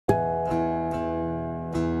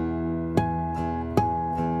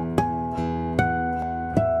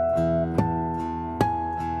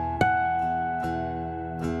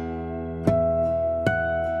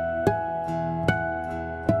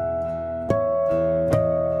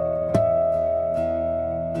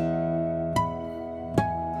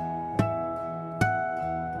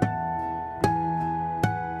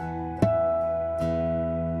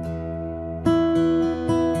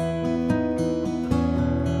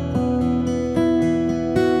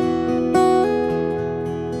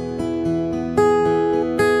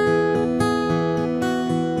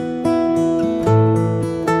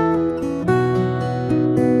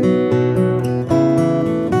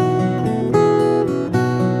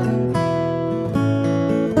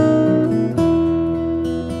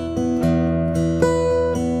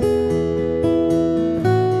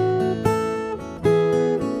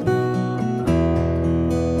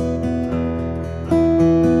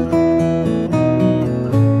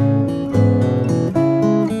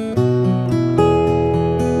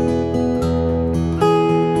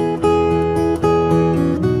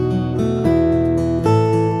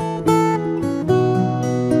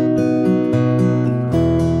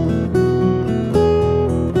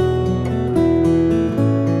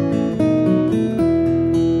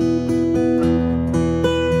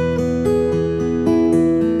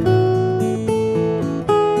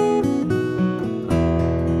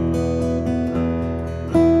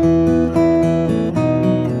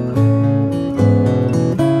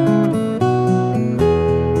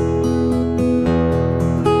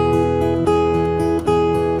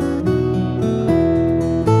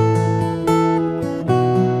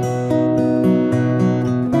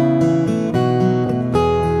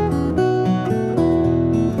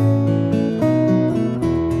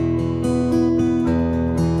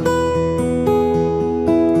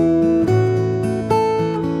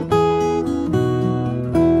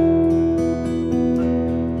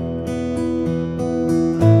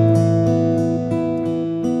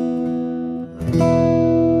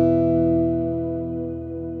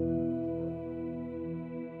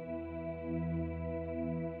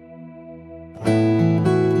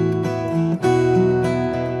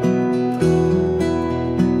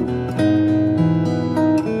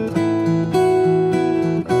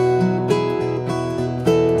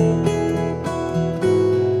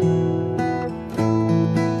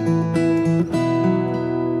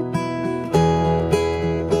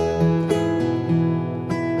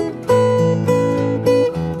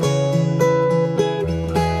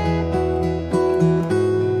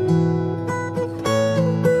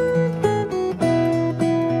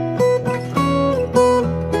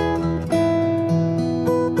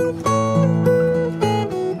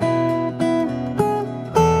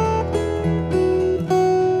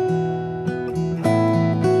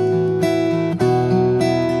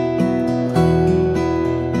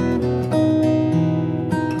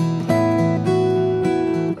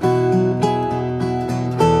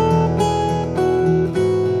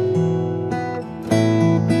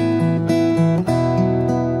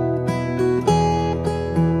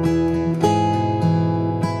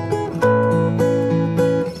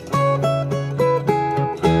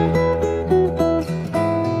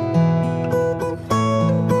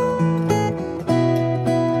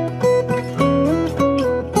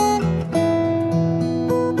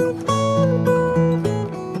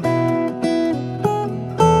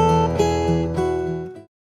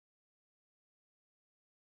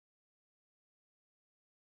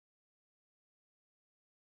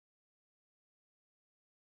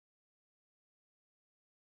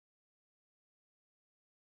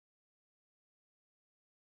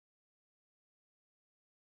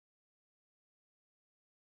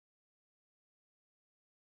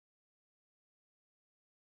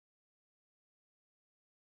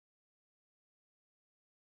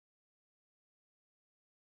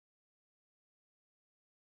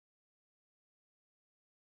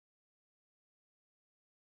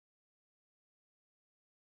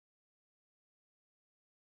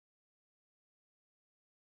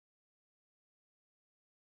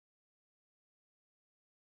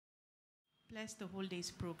Bless the whole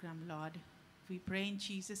day's program, Lord. We pray in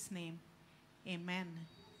Jesus' name. Amen.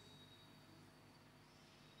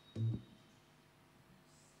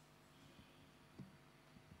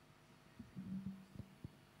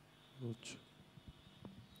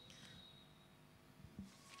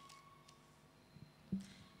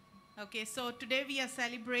 Okay, so today we are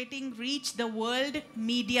celebrating Reach the World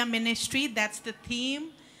Media Ministry. That's the theme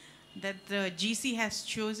that the GC has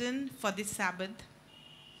chosen for this Sabbath.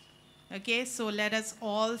 Okay, so let us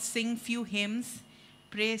all sing few hymns,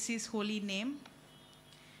 praise His holy name.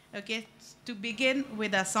 Okay, to begin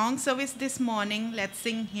with our song service this morning, let's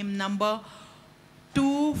sing hymn number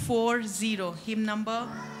 240. Hymn number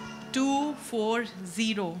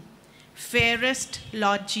 240, Fairest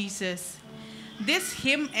Lord Jesus. This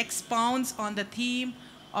hymn expounds on the theme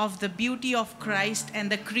of the beauty of Christ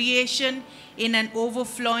and the creation in an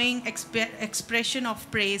overflowing expression of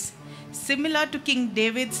praise, similar to King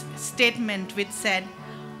David's statement which said,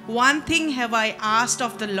 "One thing have I asked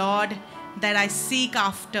of the Lord, that I seek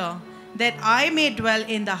after, that I may dwell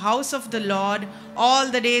in the house of the Lord all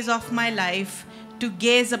the days of my life, to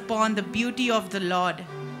gaze upon the beauty of the Lord."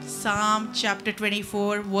 Psalm chapter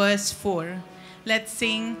 24, verse 4. Let's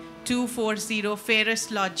sing 240,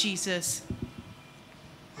 Fairest Lord Jesus.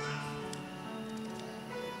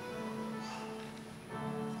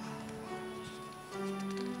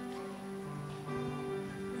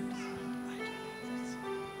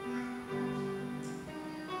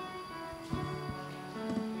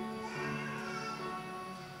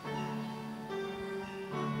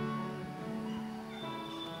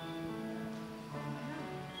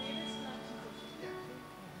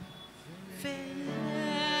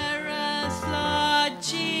 Fairest Lord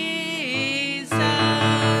Jesus,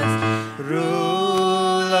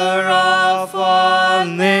 ruler of all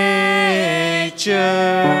nature,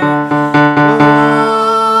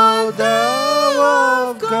 O thou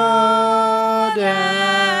of God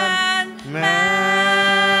and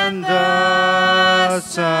man the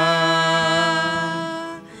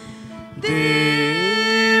Son,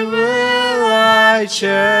 thee will I cherish,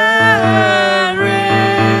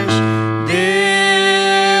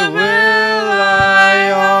 thee will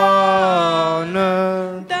I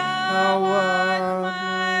honor, thou art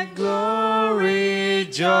my glory,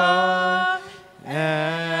 joy,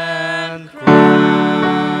 and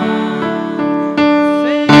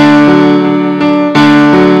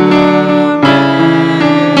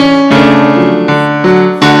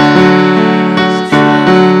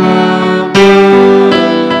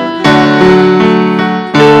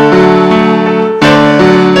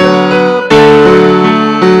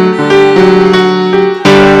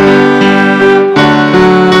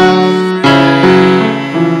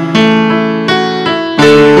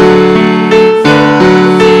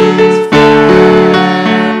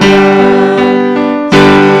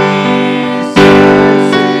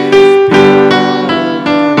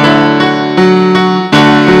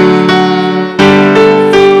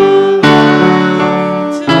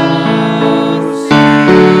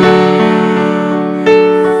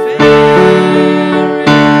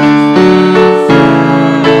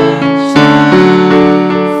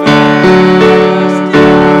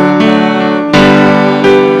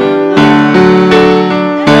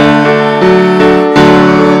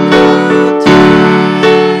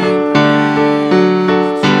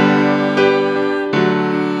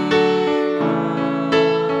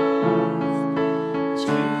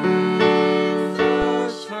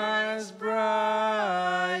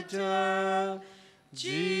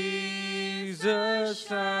Jesus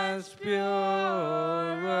shines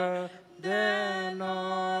purer than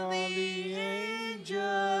all the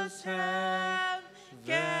angels have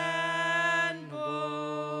can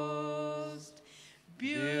boast.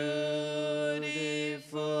 Beautiful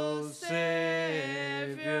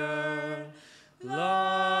Savior,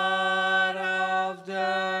 Lord of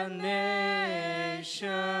the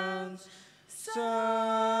nations,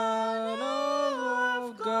 Son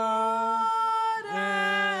of God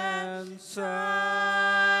and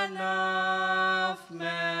Son of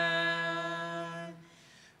Man,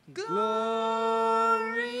 glory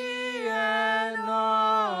and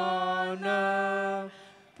honor,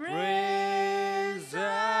 praise,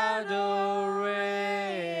 adoration,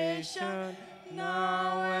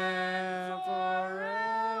 now and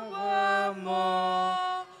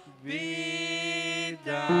forevermore be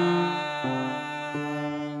thine.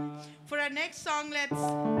 For our next song, let's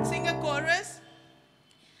sing a chorus.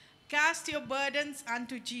 Cast your burdens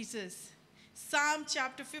unto Jesus. Psalm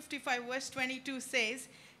chapter 55 verse 22 says,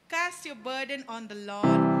 "Cast your burden on the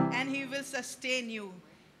Lord, and He will sustain you.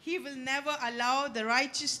 He will never allow the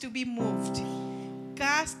righteous to be moved."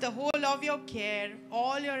 cast the whole of your care,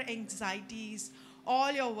 all your anxieties,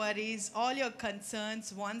 all your worries, all your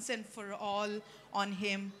concerns once and for all on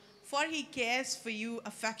him. For he cares for you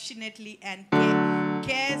affectionately and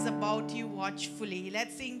cares about you watchfully.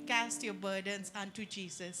 Let's sing, cast your burdens unto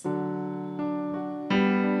Jesus.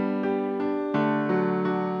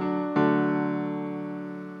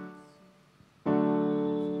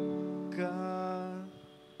 God.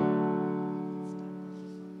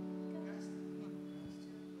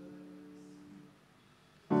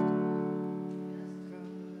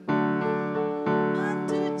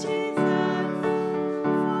 Unto Jesus,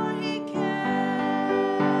 for he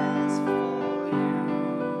cares for you.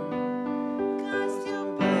 Cast your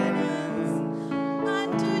burdens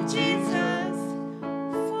unto Jesus,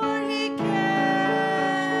 for he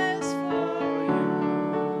cares for you.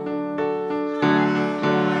 Higher,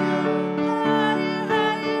 higher,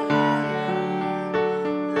 higher, higher.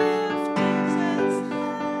 Lift Jesus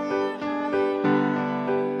higher, higher,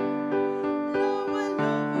 lower,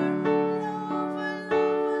 lower, lower,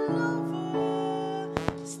 lower, lower.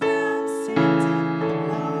 Stamp Satan,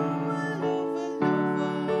 lower, lower,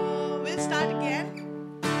 lower. We'll start again.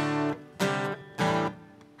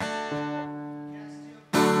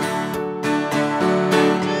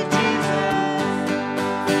 Unto Jesus,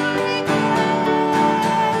 for he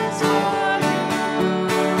cares for you.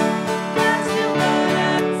 Cast your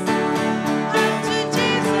burdens unto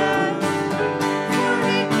Jesus, for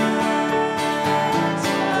he cares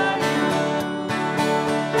for you.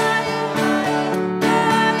 Higher, higher,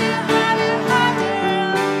 higher, higher,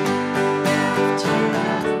 higher. Lift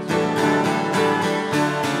Jesus higher,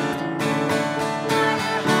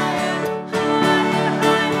 higher, higher, higher,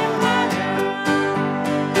 higher, higher.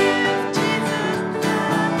 Lift Jesus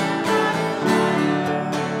higher, higher, higher.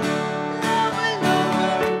 Lower,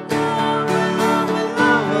 lower, lower, lower,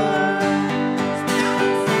 lower.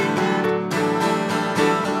 Stamp Satan, lower,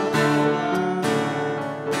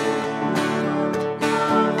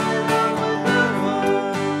 lower, lower, lower, lower.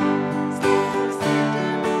 Stamp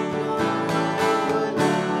Satan, lower, lower,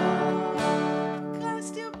 lower.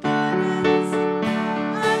 Cast your burdens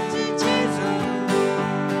unto Jesus,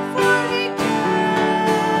 for he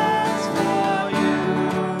cares for you.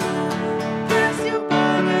 Cast your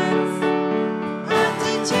burdens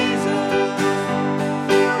unto Jesus,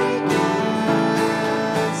 for he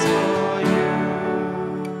cares for you.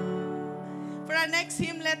 For our next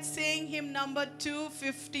hymn, let's sing hymn number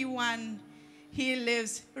 251. He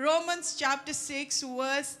lives. Romans chapter 6,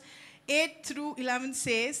 verse 8 through 11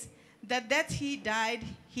 says that he died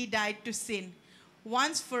to sin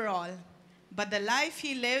once for all. But the life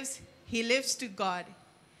he lives to God.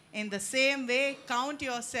 In the same way, count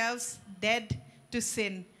yourselves dead to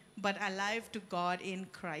sin, but alive to God in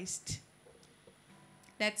Christ.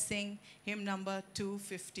 Let's sing hymn number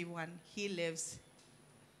 251. He lives.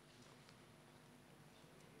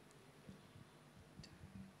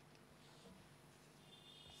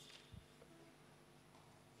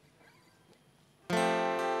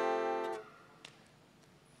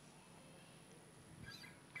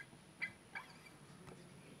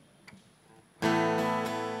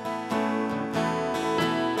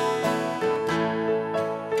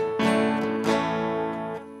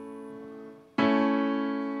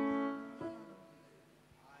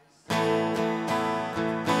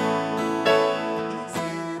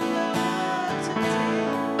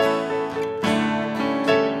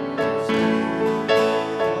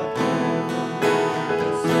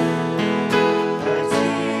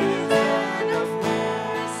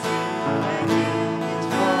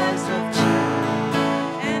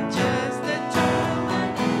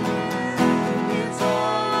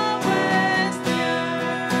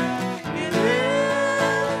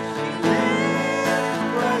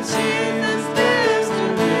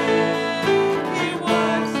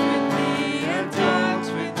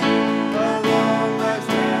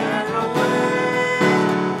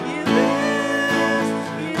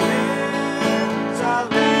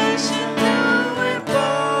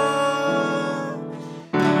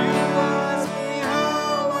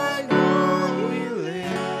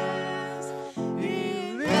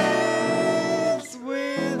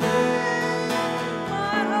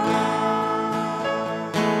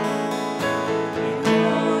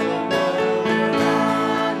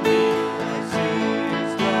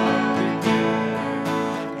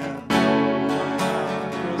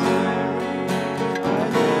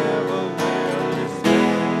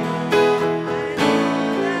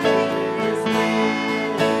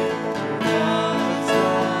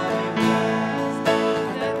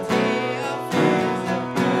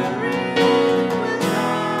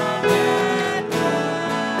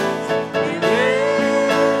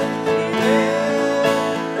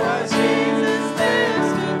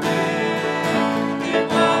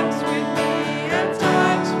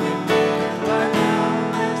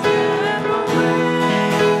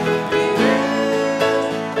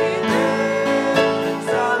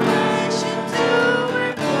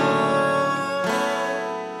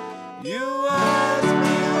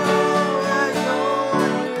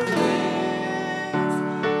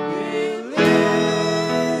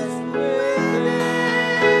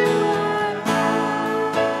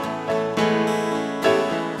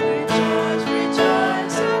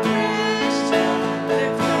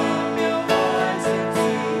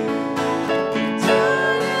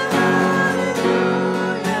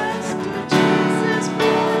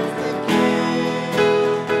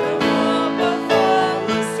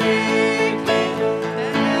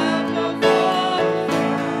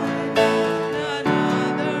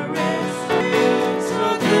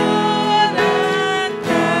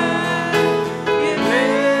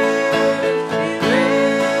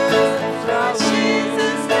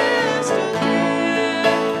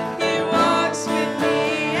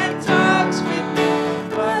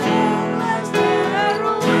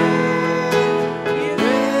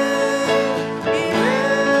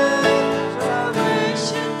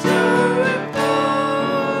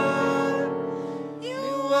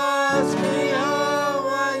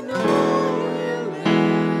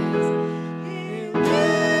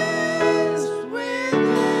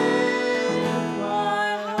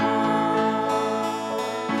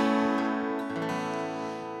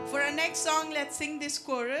 our next song, let's sing this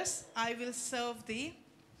chorus, I Will Serve Thee.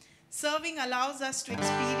 Serving allows us to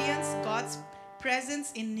experience God's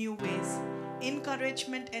presence in new ways.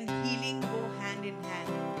 Encouragement and healing go hand in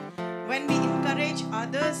hand. When we encourage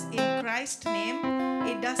others in Christ's name,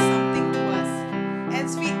 it does something to us.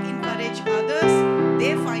 As we encourage others,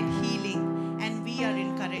 they find healing and we are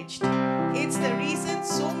encouraged. It's the reason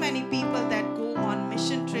so many people that go on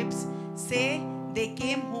mission trips say they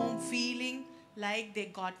came home feeling like they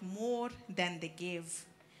got more than they gave.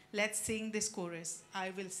 Let's sing this chorus,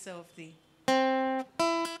 I Will Serve Thee.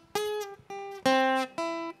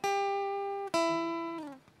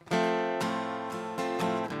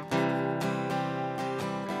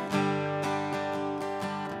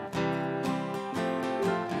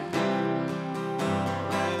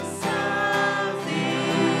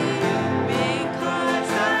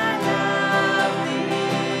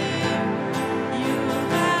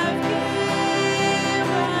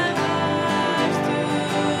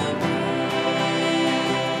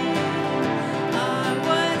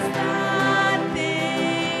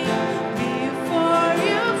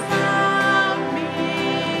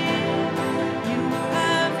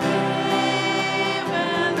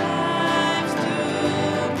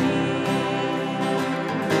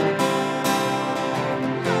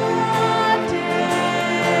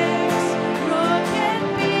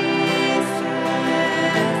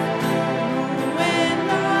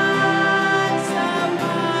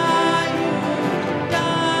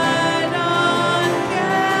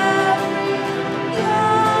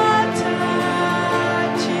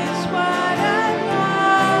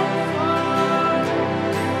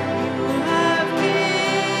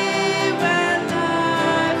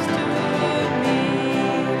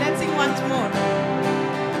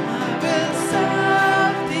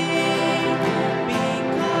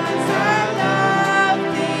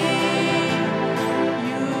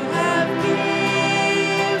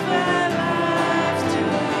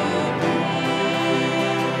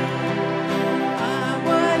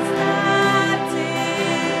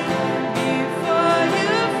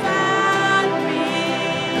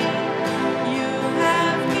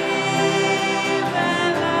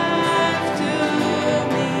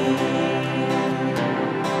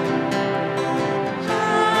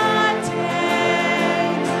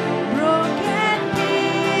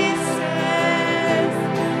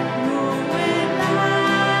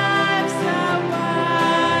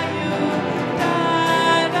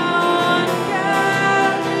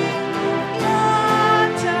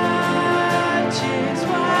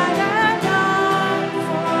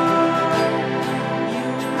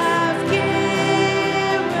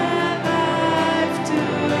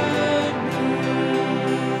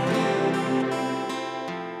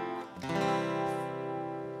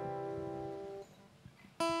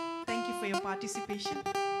 For your participation.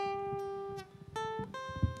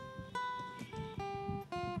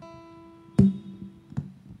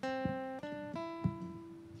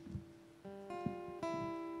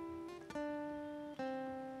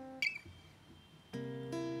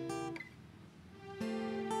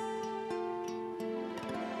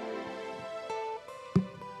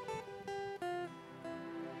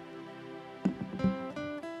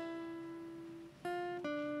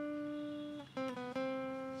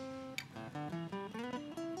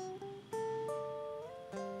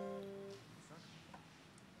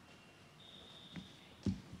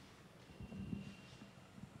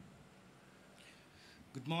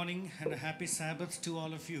 Good morning and a happy Sabbath to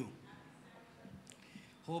all of you.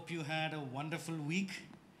 Hope you had a wonderful week.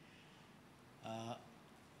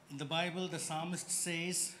 In the Bible, the psalmist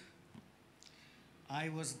says, I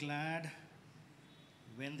was glad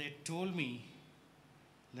when they told me,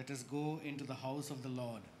 let us go into the house of the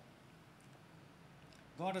Lord.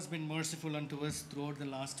 God has been merciful unto us throughout the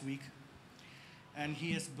last week, and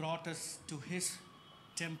He has brought us to His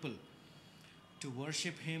temple to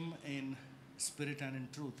worship Him in spirit and in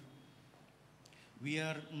truth. We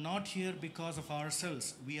are not here because of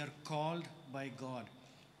ourselves. We are called by God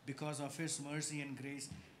because of His mercy and grace.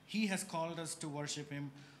 He has called us to worship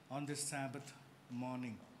Him on this Sabbath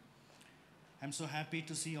morning. I'm so happy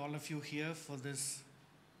to see all of you here for this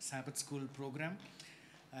Sabbath school program.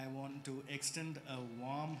 I want to extend a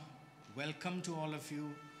warm welcome to all of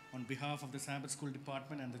you on behalf of the Sabbath school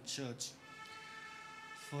department and the church.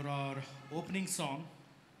 For our opening song,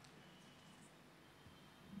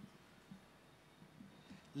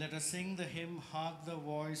 let us sing the hymn, Hark the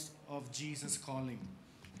Voice of Jesus Calling.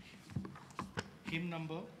 Hymn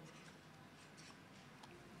number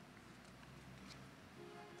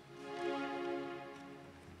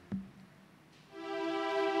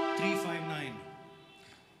 359.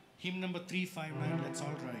 Hymn number 359, let's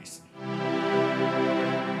all rise.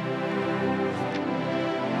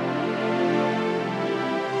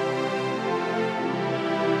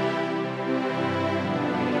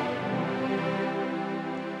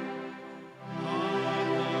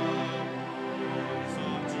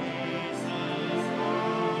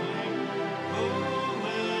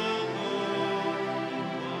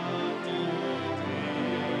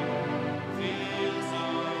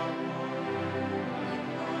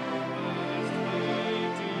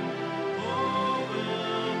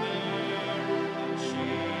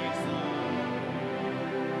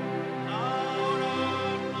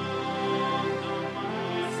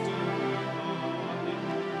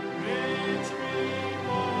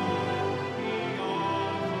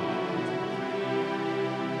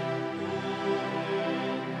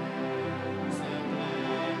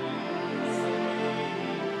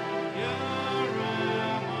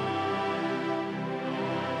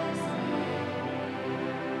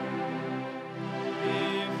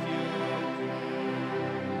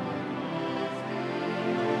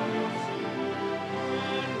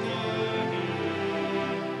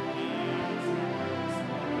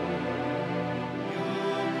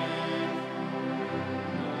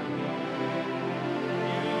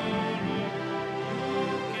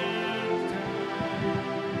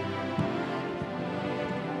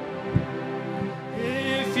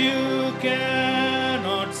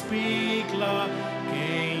 Cannot speak like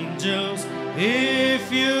angels,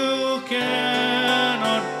 if you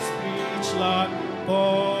cannot speak like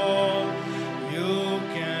Paul, you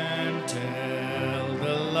can tell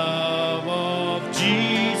the love of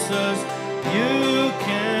Jesus. You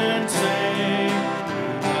can say He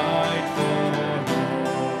died for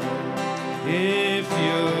all. If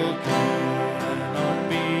you cannot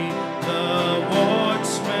be the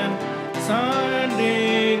watchman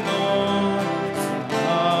standing on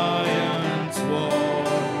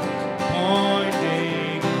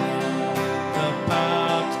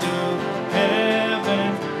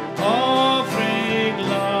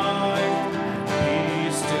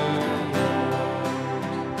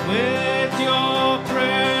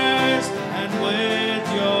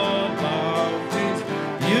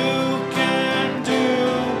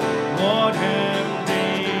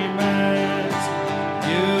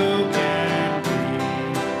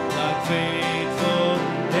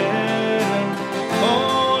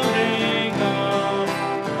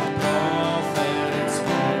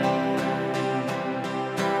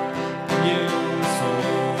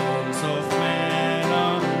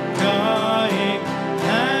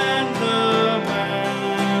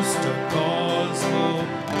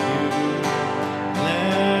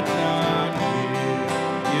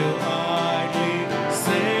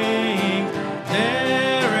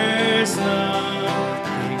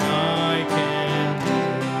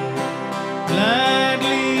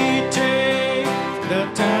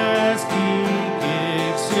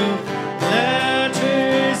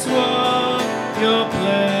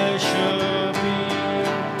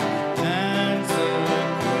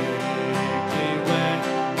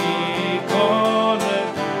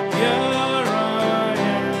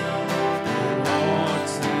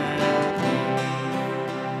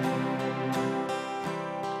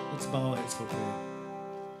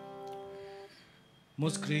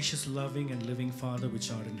Most gracious, loving, and living Father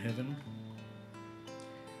which art in heaven,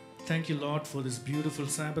 thank you, Lord, for this beautiful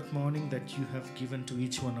Sabbath morning that you have given to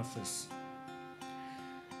each one of us,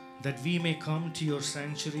 that we may come to your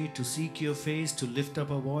sanctuary to seek your face, to lift up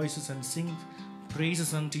our voices and sing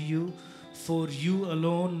praises unto you, for you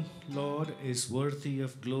alone, Lord, is worthy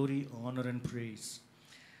of glory, honor, and praise.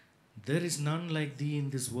 There is none like thee in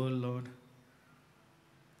this world, Lord.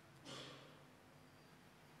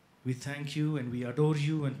 We thank you and we adore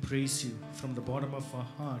you and praise you from the bottom of our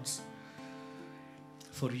hearts.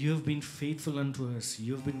 For you have been faithful unto us.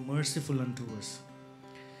 You have been merciful unto us.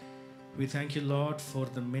 We thank you, Lord, for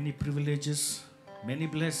the many privileges, many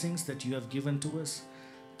blessings that you have given to us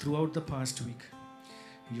throughout the past week.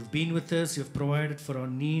 You've been with us. You have provided for our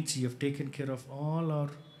needs. You have taken care of all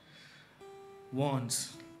our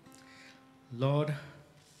wants. Lord,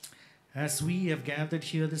 as we have gathered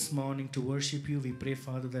here this morning to worship you, we pray,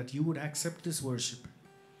 Father, that you would accept this worship,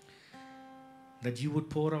 that you would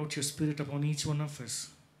pour out your Spirit upon each one of us,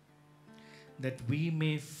 that we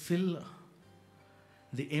may fill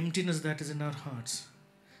the emptiness that is in our hearts,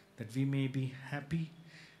 that we may be happy,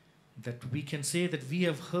 that we can say that we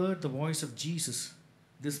have heard the voice of Jesus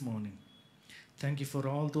this morning. Thank you for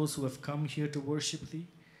all those who have come here to worship thee.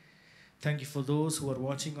 Thank you for those who are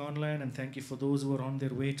watching online, and thank you for those who are on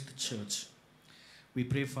their way to the church. We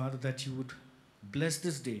pray, Father, that you would bless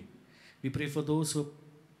this day. We pray for those who are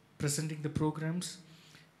presenting the programs.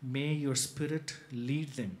 May your Spirit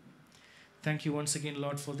lead them. Thank you once again,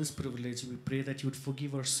 Lord, for this privilege. We pray that you would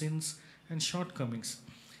forgive our sins and shortcomings,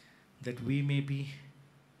 that we may be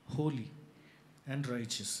holy and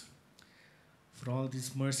righteous. For all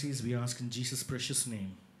these mercies, we ask in Jesus' precious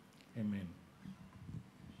name. Amen.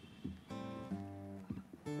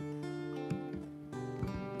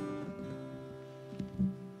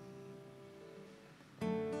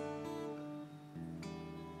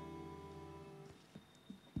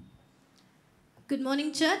 Good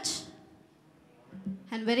morning, church,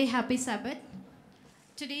 and very happy Sabbath.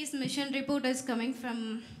 Today's mission report is coming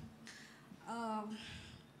from,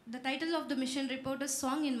 the title of the mission report is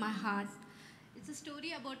Song in My Heart. It's a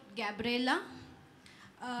story about Gabriela,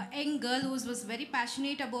 a young girl who was very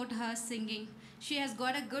passionate about her singing. She has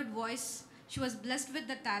got a good voice. She was blessed with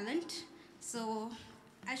the talent. So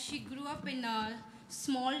as she grew up in a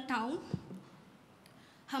small town,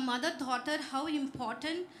 her mother taught her how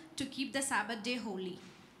important to keep the Sabbath day holy.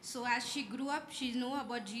 So as she grew up, she knew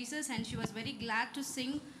about Jesus and she was very glad to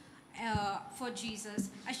sing for Jesus.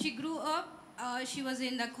 As she grew up, she was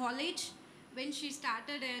in the college when she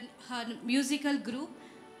started her musical group,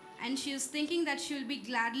 and she was thinking that she will be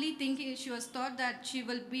gladly thinking, she was thought that she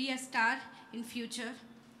will be a star in future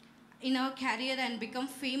in her career and become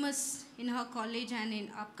famous in her college and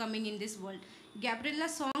in upcoming in this world. Gabriela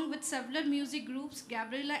sang with several music groups.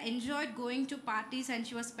 Gabriela enjoyed going to parties and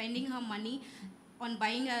she was spending her money on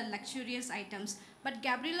buying luxurious items. But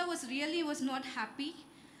Gabriela was not happy.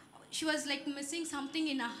 She was like missing something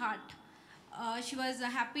in her heart. She was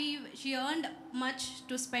happy, she earned much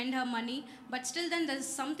to spend her money, but still then there's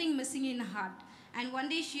something missing in her heart. And one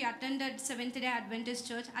day she attended Seventh-day Adventist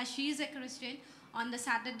Church. As she is a Christian, on the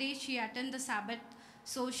Saturday she attended the Sabbath.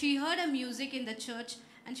 So she heard a music in the church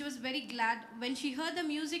and she was very glad. When she heard the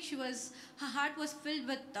music, her heart was filled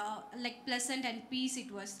with like pleasant and peace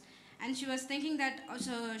it was. And she was thinking that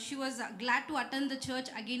also she was glad to attend the church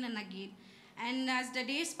again and again. And as the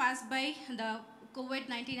days passed by, the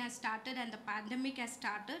COVID-19 has started and the pandemic has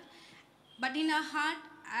started. But in her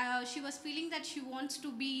heart, she was feeling that she wants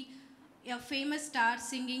to be a famous star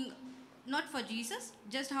singing, not for Jesus,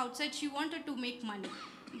 just outside. She wanted to make money.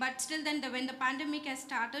 But still then, when the pandemic has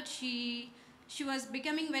started, she was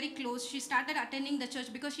becoming very close. She started attending the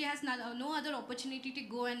church because she has no other opportunity to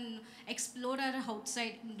go and explore her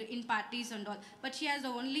outside in parties and all. But she has the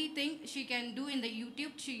only thing she can do in the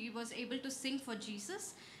YouTube. She was able to sing for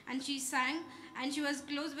Jesus. And she sang, and she was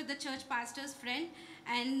close with the church pastor's friend,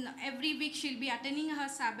 and every week she'll be attending her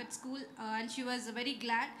Sabbath school, and she was very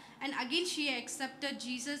glad. And again she accepted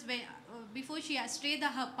Jesus before she strayed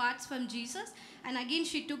her paths from Jesus, and again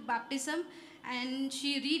she took baptism, and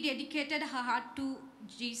she rededicated her heart to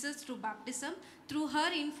Jesus through baptism. Through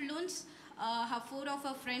her influence, four of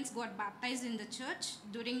her friends got baptized in the church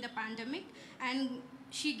during the pandemic, and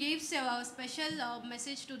she gives a special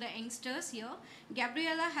message to the youngsters here.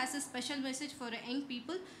 Gabriela has a special message for young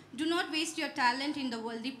people. Do not waste your talent in the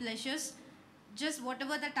worldly pleasures. Just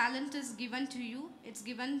whatever the talent is given to you, it's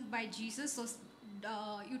given by Jesus. So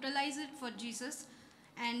utilize it for Jesus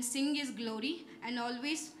and sing His glory and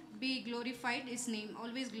always be glorified His name.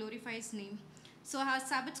 Always glorify His name. So her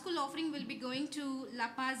Sabbath school offering will be going to La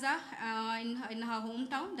Paz in her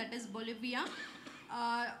hometown, that is Bolivia.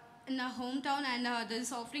 In her hometown, and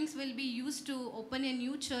these offerings will be used to open a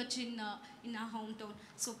new church in her hometown.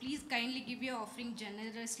 So please kindly give your offering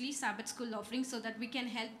generously, Sabbath school offering, so that we can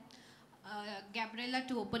help Gabriela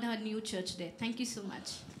to open her new church there. Thank you so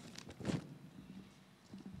much.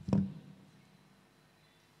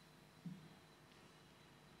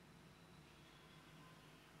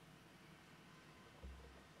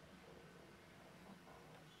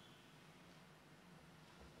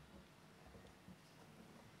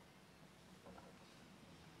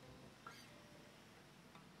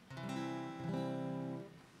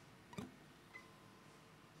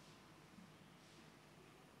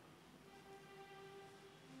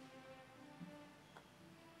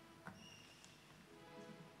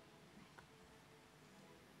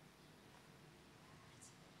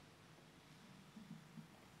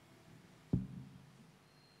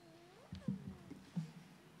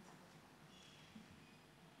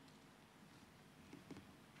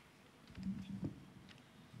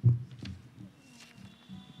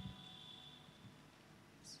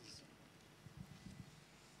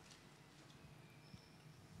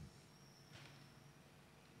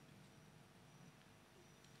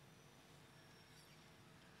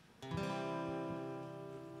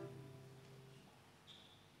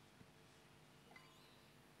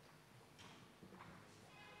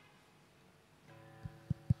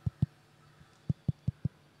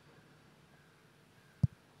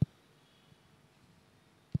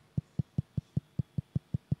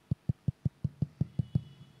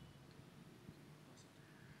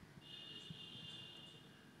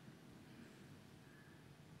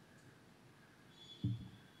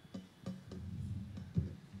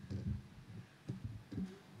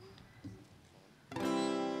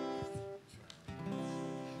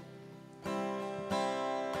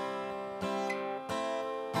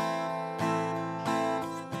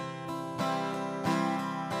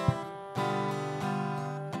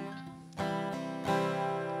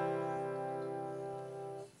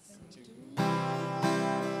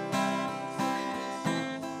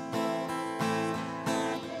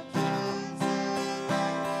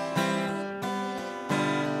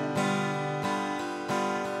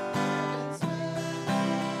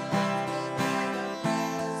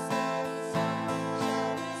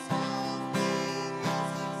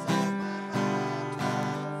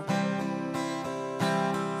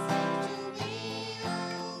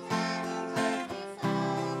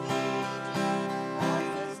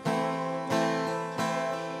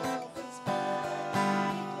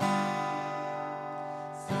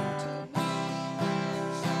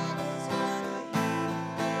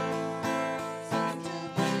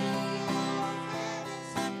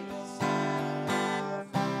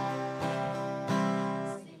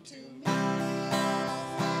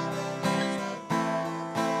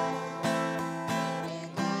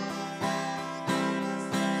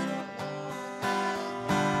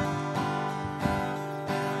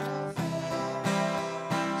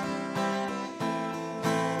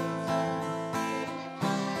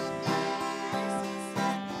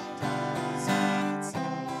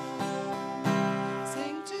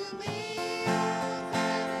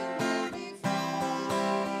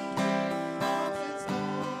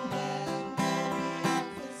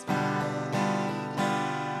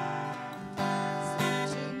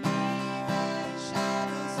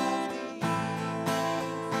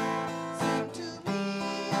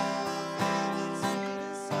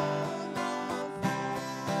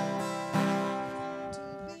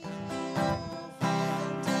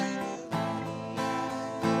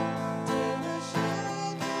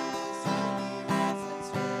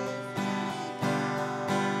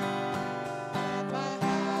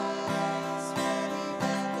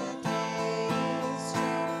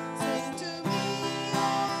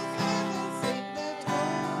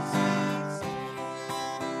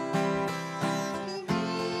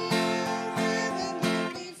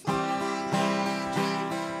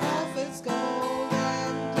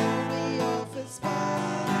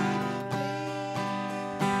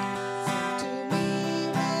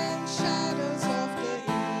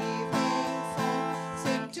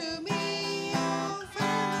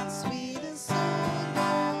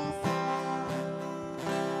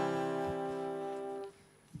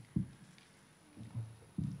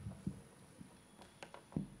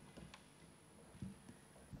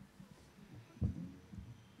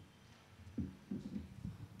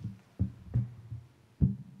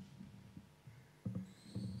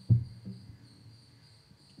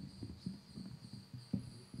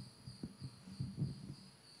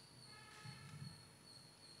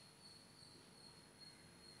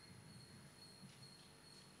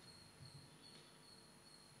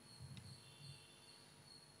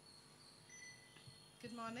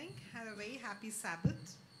 Good morning. Have a very happy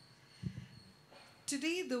Sabbath.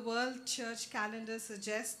 Today, the World Church Calendar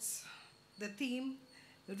suggests the theme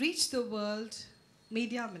Reach the World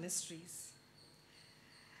Media Ministries.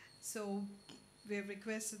 So, we have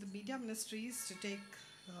requested the media ministries to take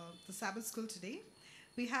the Sabbath school today.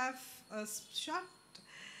 We have a short,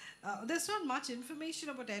 there's not much information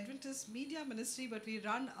about Adventist media ministry, but we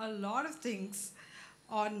run a lot of things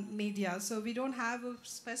on media. So we don't have a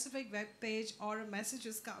specific web page or a message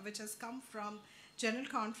which has come from General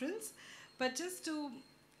Conference, but just to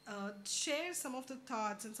share some of the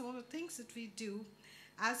thoughts and some of the things that we do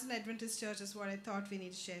as an Adventist church is what I thought we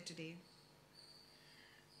need to share today.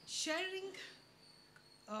 Sharing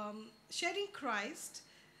Christ,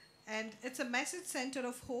 and it's a message center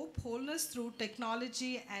of hope, wholeness through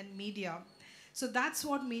technology and media. So that's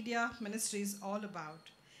what media ministry is all about.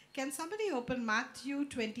 Can somebody open Matthew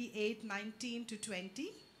 28:19 to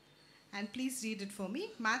 20? And please read it for me.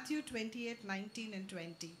 Matthew 28:19 and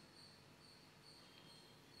 20.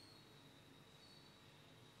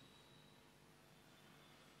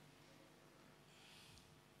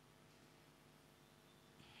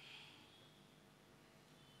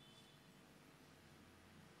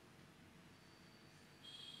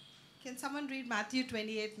 Can someone read Matthew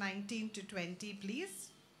 28:19 to 20, please?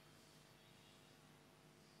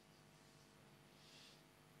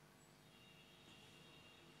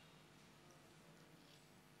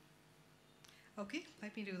 Okay,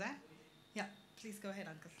 let me do that. Yeah, please go ahead,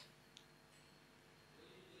 Uncle.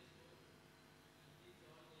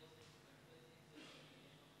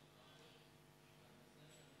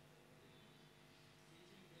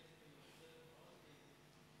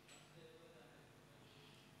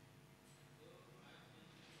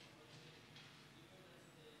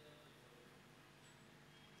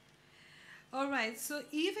 All right, so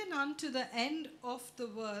even unto the end of the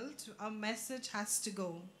world, our message has to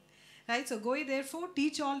go. Right, so go ye therefore,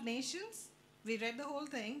 teach all nations. We read the whole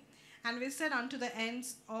thing, and we said unto the end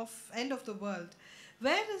of the world.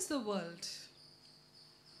 Where is the world?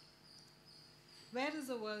 Where is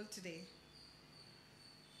the world today?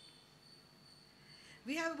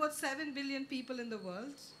 We have about 7 billion people in the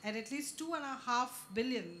world, and at least 2.5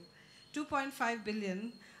 billion, 2.5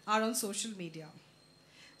 billion are on social media.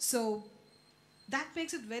 So that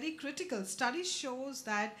makes it very critical. Study shows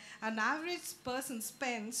that an average person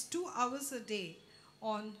spends 2 hours a day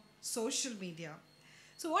on social media.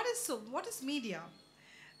 So what is media?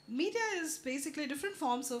 Media is basically different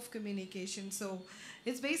forms of communication. So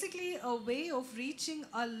it's basically a way of reaching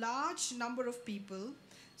a large number of people.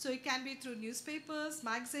 So it can be through newspapers,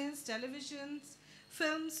 magazines, televisions,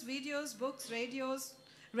 films, videos, books,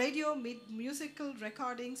 radio, musical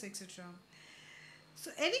recordings, etc. So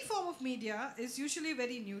any form of media is usually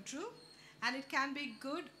very neutral, and it can be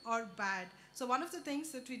good or bad. So one of the things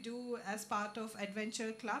that we do as part of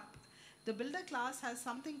Adventure Club, the Builder class has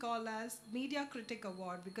something called as Media Critic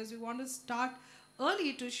Award, because we want to start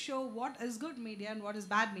early to show what is good media and what is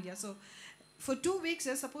bad media. So for 2 weeks,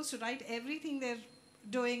 they're supposed to write everything they're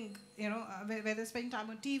doing, whether they're spending time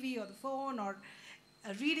on TV or the phone or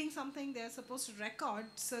reading something, they're supposed to record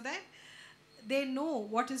so that they know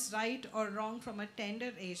what is right or wrong from a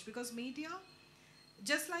tender age. Because media,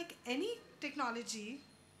 just like any technology,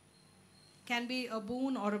 can be a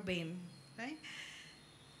boon or a bane, right?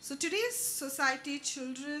 So today's society,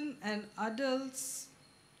 children and adults,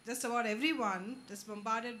 just about everyone is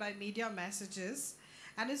bombarded by media messages,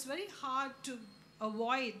 and it's very hard to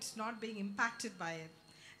avoid not being impacted by it.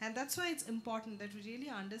 And that's why it's important that we really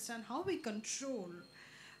understand how we control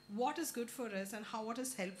what is good for us and what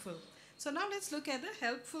is helpful. So now let's look at the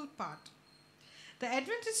helpful part. The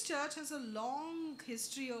Adventist Church has a long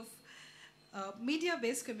history of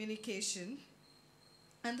media-based communication,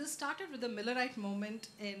 and this started with the Millerite movement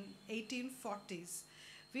in 1840s.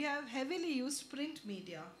 We have heavily used print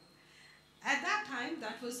media. At that time,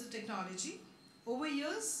 that was the technology. Over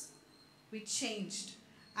years, we changed.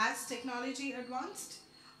 As technology advanced,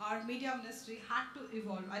 our media ministry had to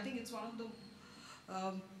evolve. I think it's one of the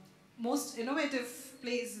most innovative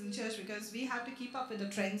place in church, because we have to keep up with the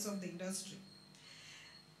trends of the industry.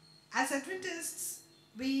 As Adventists,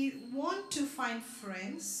 we want to find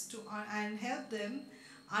friends and help them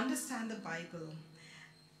understand the Bible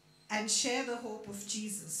and share the hope of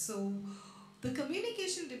Jesus. So the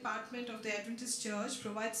communication department of the Adventist Church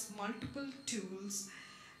provides multiple tools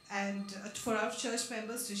and for our church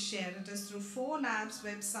members to share. It is through phone apps,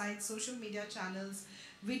 websites, social media channels,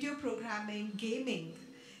 video programming, gaming.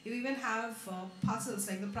 You even have puzzles,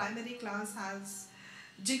 like the primary class has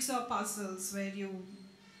jigsaw puzzles where you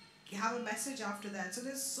have a message after that. So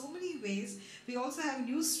there's so many ways. We also have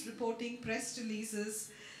news reporting, press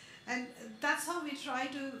releases, and that's how we try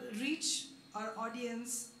to reach our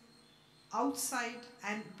audience outside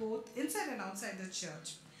and both inside and outside the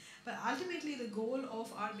church. But ultimately the goal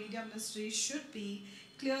of our media ministry should be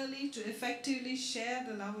clearly to effectively share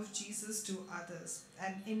the love of Jesus to others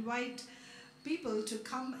and invite people to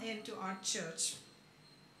come into our church.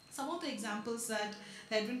 Some of the examples that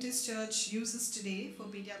the Adventist Church uses today for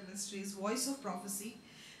media ministry is Voice of Prophecy.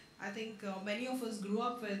 I think many of us grew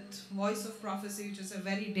up with Voice of Prophecy, which is a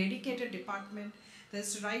very dedicated department.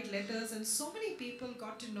 There's to write letters, and so many people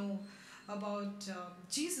got to know about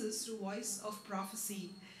Jesus through Voice of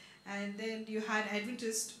Prophecy. And then you had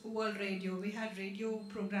Adventist World Radio. We had radio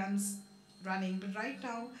programs running, but right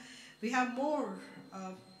now we have more.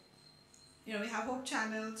 We have Hope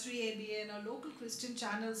Channel, 3ABN, or local Christian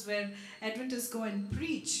channels where Adventists go and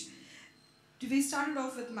preach. We started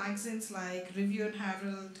off with magazines like Review and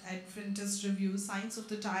Herald, Adventist Review, Signs of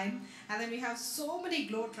the Time, and then we have so many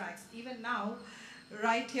glow tracks. Even now,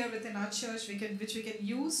 right here within our church, which we can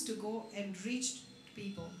use to go and reach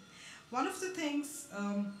people. One of the things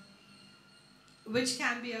which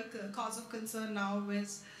can be a cause of concern now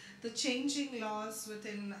is the changing laws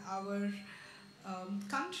within our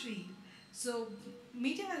country. So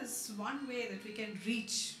media is one way that we can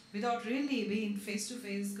reach without really being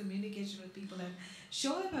face-to-face communication with people and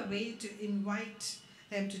show them a way to invite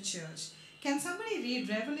them to church. Can somebody read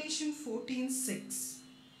Revelation 14:6?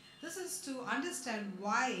 This is to understand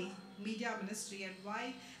why media ministry and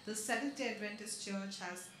why the Seventh-day Adventist Church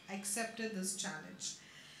has accepted this challenge.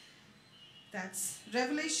 That's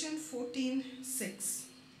Revelation 14:6.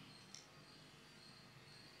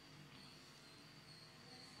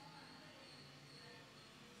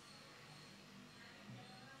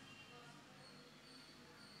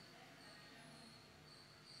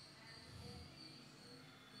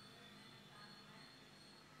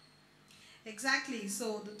 Exactly.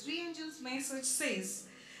 So the three angels' message says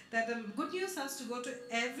that the good news has to go to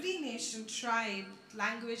every nation, tribe,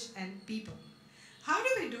 language, and people. How do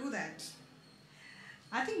we do that?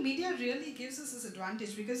 I think media really gives us this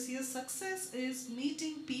advantage because here success is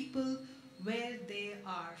meeting people where they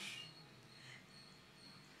are.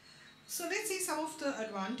 So let's see some of the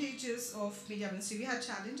advantages of media ministry. We have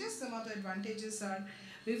challenges. Some of the advantages are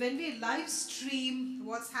when we live stream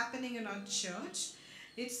what's happening in our church.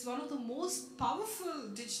 It's one of the most powerful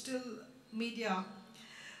digital media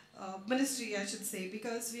ministry, I should say,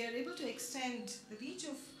 because we are able to extend the reach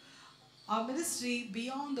of our ministry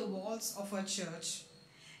beyond the walls of our church.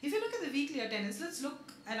 If you look at the weekly attendance, let's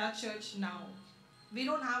look at our church now. We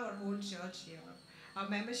don't have our whole church here. Our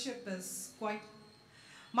membership is quite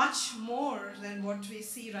much more than what we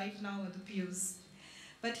see right now in the pews.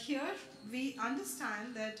 But here we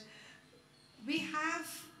understand that we have,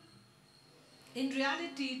 in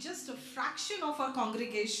reality, just a fraction of our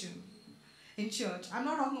congregation in church. I'm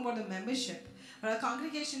not talking about the membership, but our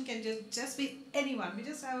congregation can just be anyone. We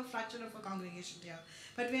just have a fraction of our congregation here.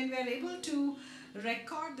 But when we are able to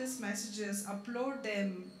record these messages, upload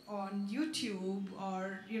them on YouTube,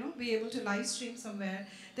 or be able to live stream somewhere,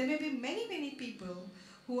 there may be many people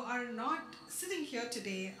who are not sitting here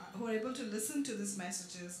today who are able to listen to these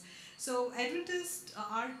messages. So Adventist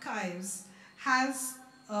Archives has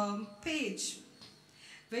a page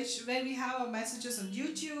where we have our messages on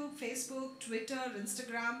YouTube, Facebook, Twitter,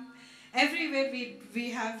 Instagram. Everywhere we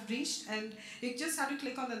have reached, and you just have to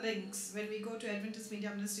click on the links. When we go to Adventist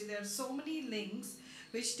Media Ministry, there are so many links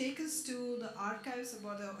which take us to the archives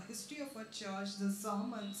about the history of our church, the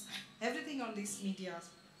sermons, everything on these medias,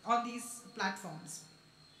 on these platforms.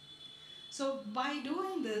 So by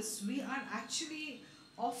doing this, we are actually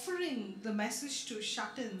offering the message to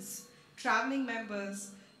shut-ins, traveling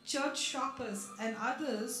members, church shoppers, and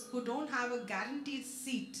others who don't have a guaranteed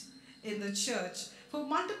seat in the church for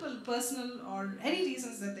multiple personal or any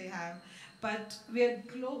reasons that they have. But we're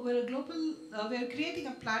creating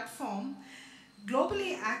a platform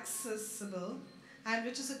globally accessible, and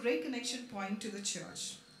which is a great connection point to the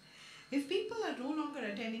church. If people are no longer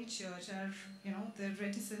attending church, or they're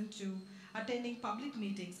reticent to attending public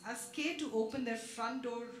meetings, are scared to open their front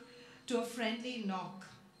door to a friendly knock,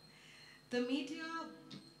 the media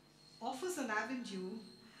offers an avenue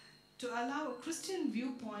to allow a Christian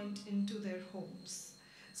viewpoint into their homes.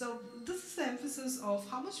 So this is the emphasis of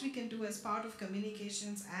how much we can do as part of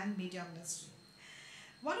communications and media ministry.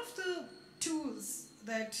 One of the tools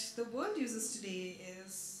that the world uses today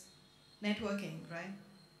is networking, right?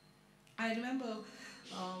 I remember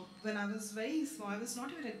when I was very small, I was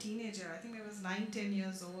not even a teenager, I think I was 9, 10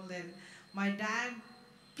 years old, and my dad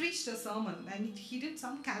preached a sermon, and he did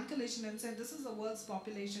some calculation and said, this is the world's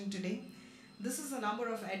population today. This is the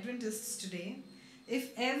number of Adventists today. If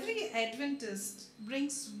every Adventist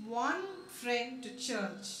brings one friend to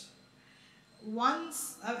church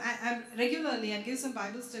once regularly and gives a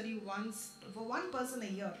Bible study once for one person a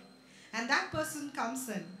year, and that person comes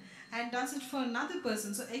in and does it for another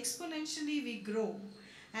person, so exponentially we grow.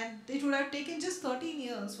 And it would have taken just 13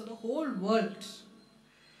 years for the whole world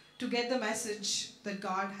to get the message that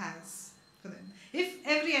God has for them. If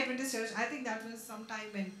every Adventist church, I think that was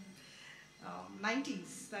sometime in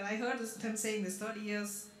 90s that I heard them saying this 30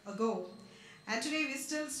 years ago. And today we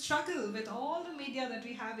still struggle with all the media that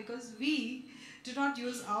we have because we do not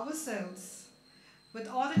use ourselves with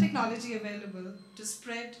all the technology available to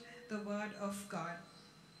spread the word of God.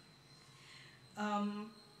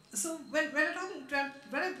 So when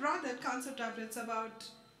I brought that concept up, it's about,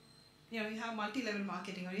 you have multi-level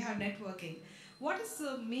marketing or you have networking. What does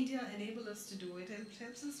the media enable us to do? It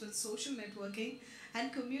helps us with social networking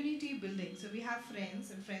and community building. So we have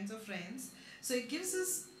friends and friends of friends. So it gives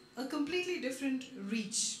us a completely different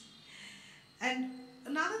reach. And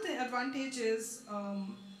another advantage is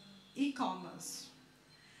e-commerce.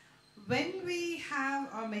 When we have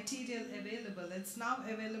our material available, it's now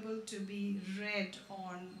available to be read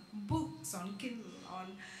on books, on Kindle,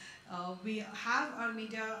 we have our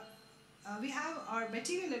media. We have our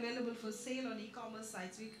material available for sale on e-commerce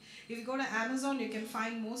sites. If you go to Amazon, you can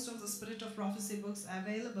find most of the Spirit of Prophecy books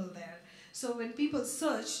available there. So when people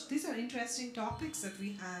search, these are interesting topics that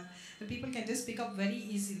we have, that people can just pick up very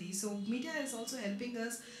easily. So media is also helping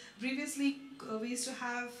us. Previously, we used to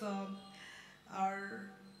have our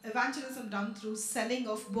evangelism done through selling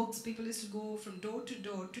of books. People used to go from door to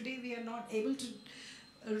door. Today, we are not able to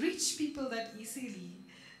reach people that easily.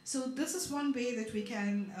 So this is one way that we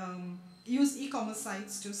can use e-commerce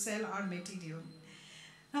sites to sell our material.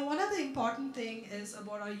 Now, one other important thing is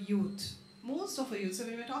about our youth. Most of our youth, so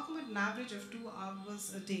when we're talking about an average of 2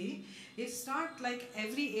 hours a day, it's not like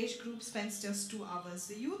every age group spends just 2 hours.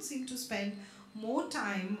 The youth seem to spend more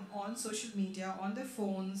time on social media, on their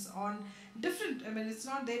phones, on different, it's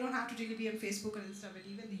not, they don't have to really be on Facebook or Insta, but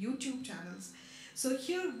even the YouTube channels. So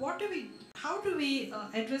here, how do we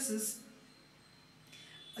address this?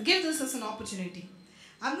 Give this as an opportunity.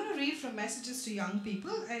 I'm going to read from Messages to Young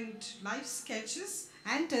People and Life Sketches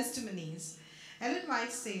and Testimonies. Ellen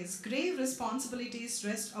White says, grave responsibilities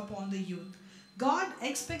rest upon the youth. God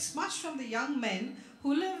expects much from the young men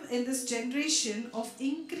who live in this generation of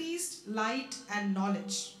increased light and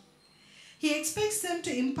knowledge. He expects them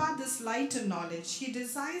to impart this light and knowledge. He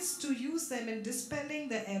desires to use them in dispelling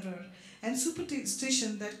the error and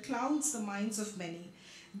superstition that clouds the minds of many.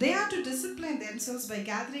 They are to discipline themselves by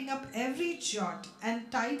gathering up every jot and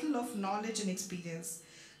tittle of knowledge and experience.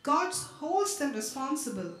 God holds them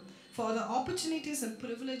responsible for the opportunities and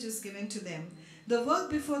privileges given to them. The work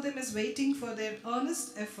before them is waiting for their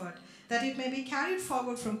earnest effort, that it may be carried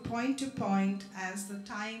forward from point to point as the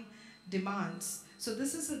time demands. So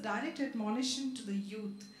this is a direct admonition to the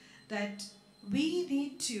youth that we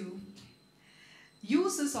need to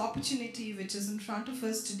use this opportunity which is in front of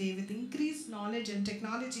us today with increased knowledge and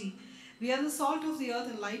technology. We are the salt of the earth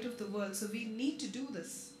and light of the world, so we need to do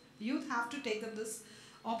this. Youth have to take up this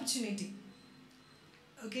opportunity.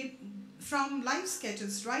 Okay, from Life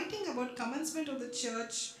Sketches, writing about commencement of the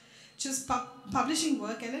church, just publishing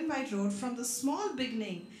work, Ellen White wrote, from the small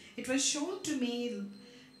beginning, it was shown to me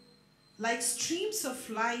like streams of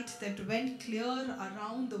light that went clear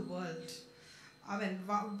around the world.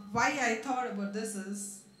 Why I thought about this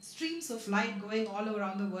is streams of light going all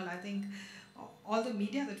around the world. I think all the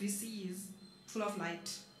media that we see is full of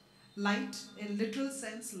light. Light in literal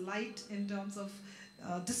sense, light in terms of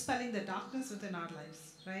dispelling the darkness within our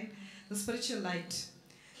lives, right? The spiritual light.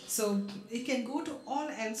 So it can go to all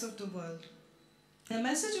ends of the world. The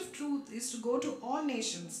message of truth is to go to all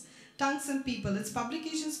nations, tongues and people. Its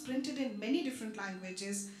publications printed in many different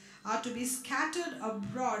languages are to be scattered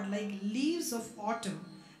abroad like leaves of autumn.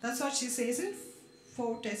 That's what she says in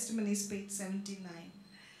 4 Testimonies, page 79.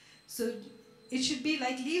 So it should be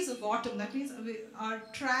like leaves of autumn. That means our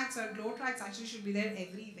tracks, our glow tracks actually should be there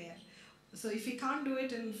everywhere. So if we can't do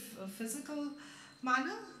it in a physical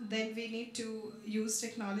manner, then we need to use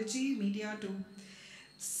technology, media to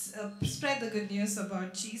spread the good news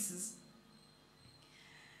about Jesus.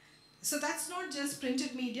 So that's not just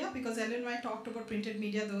printed media, because Ellen White talked about printed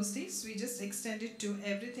media those days. We just extend it to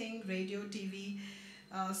everything, radio, TV,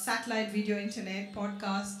 satellite, video, internet,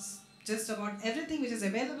 podcasts, just about everything which is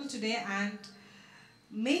available today and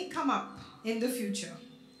may come up in the future,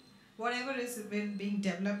 whatever is being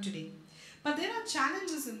developed today. But there are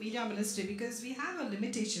challenges in media ministry because we have our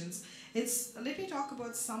limitations. Let me talk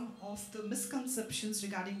about some of the misconceptions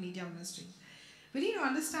regarding media ministry. We need to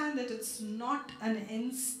understand that it's not an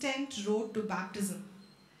instant road to baptism.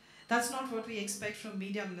 That's not what we expect from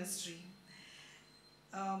media ministry.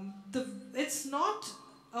 It's not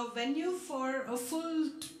a venue for a full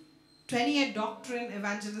 20-year doctrine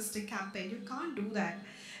evangelistic campaign. You can't do that.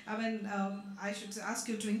 I mean, I should ask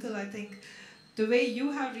you, Twinkle, I think the way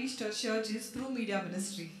you have reached our church is through media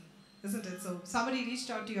ministry, isn't it? So somebody reached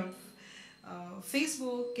out to you on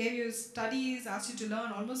Facebook, gave you studies, asked you to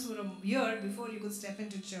learn almost for a year before you could step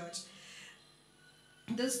into church.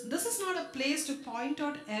 This is not a place to point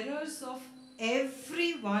out errors of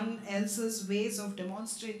everyone else's ways of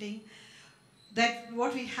demonstrating that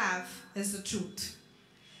what we have is the truth.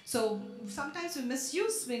 So sometimes we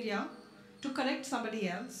misuse media to correct somebody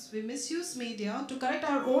else. We misuse media to correct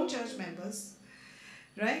our own church members.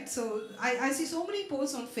 Right? So I see so many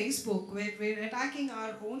posts on Facebook where we're attacking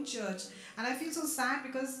our own church, and I feel so sad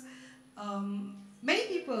because many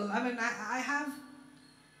people, I mean, I have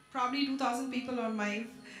probably 2,000 people on my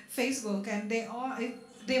Facebook, and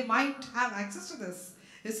they might have access to this.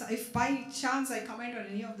 If by chance I comment on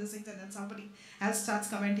any of these things and then somebody else starts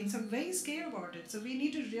commenting, so I'm very scared about it. So we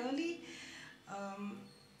need to really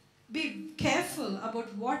be careful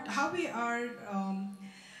about how we are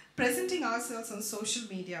presenting ourselves on social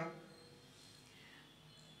media.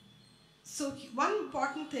 So one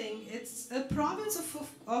important thing, it's a province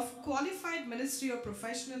of qualified ministry or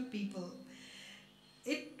professional people.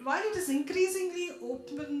 While it is increasingly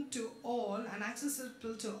open to all and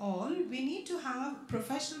accessible to all, we need to have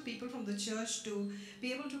professional people from the church to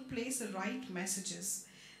be able to place the right messages.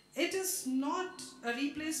 It is not a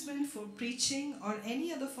replacement for preaching or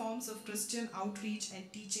any other forms of Christian outreach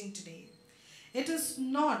and teaching today. It is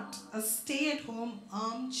not a stay-at-home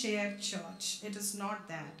armchair church. It is not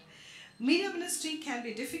that. Media ministry can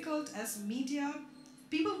be difficult as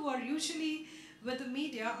people who are usually with the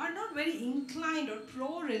media are not very inclined or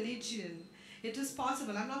pro-religion. It is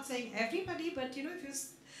possible. I'm not saying everybody, but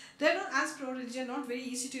they're not as pro-religion, not very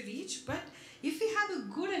easy to reach. But if we have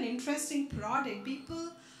a good and interesting product, people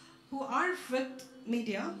who are with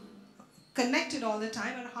media, connected all the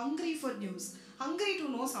time and hungry for news, hungry to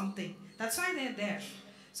know something. That's why they're there.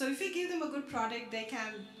 So if we give them a good product, they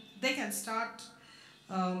can start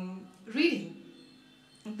reading.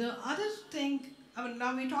 The other thing, I mean,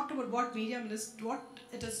 now we talked about what media is, what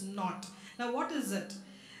it is not. Now what is it?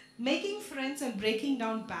 Making friends and breaking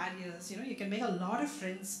down barriers. You can make a lot of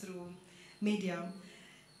friends through media.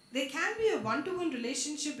 There can be a one-to-one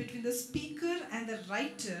relationship between the speaker and the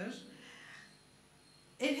writer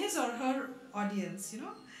in his or her audience,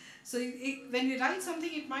 So when we write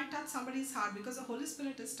something, it might touch somebody's heart because the Holy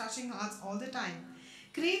Spirit is touching hearts all the time.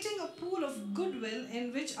 Creating a pool of goodwill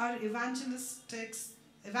in which our evangelists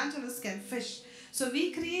can fish. So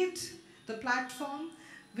we create the platform,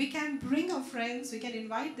 we can bring our friends, we can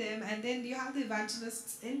invite them, and then you have the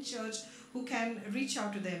evangelists in church who can reach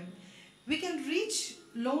out to them. We can reach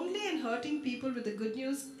lonely and hurting people with the good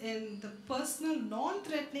news in the personal,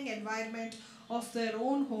 non-threatening environment of their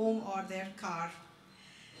own home or their car.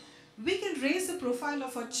 We can raise the profile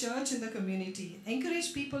of our church in the community,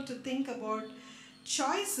 encourage people to think about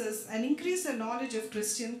choices and increase their knowledge of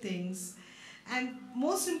Christian things. And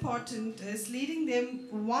most important is leading them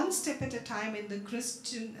one step at a time in the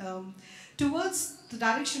Christian, towards the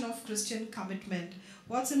direction of Christian commitment.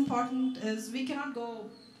 What's important is we cannot go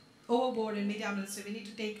overboard in media ministry. We need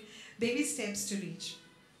to take baby steps to reach.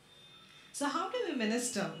 So how do we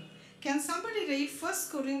minister? Can somebody read 1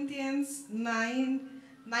 Corinthians 9,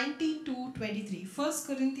 19 to 23? 1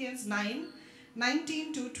 Corinthians 9,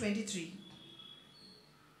 19 to 23.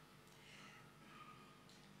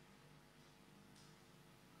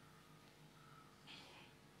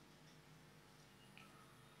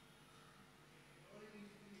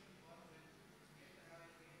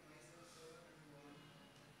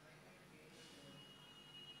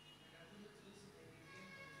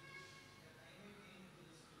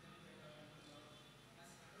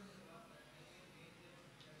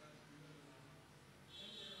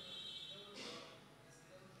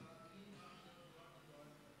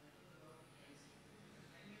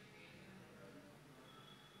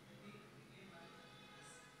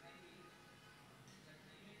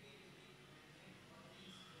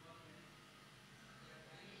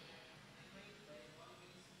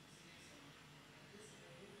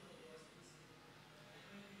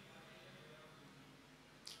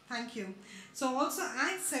 Thank you. So also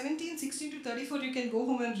Acts 17, 16 to 34, you can go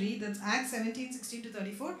home and read. That's Acts 17, 16 to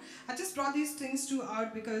 34. I just brought these things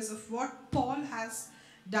out because of what Paul has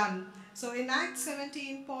done. So in Acts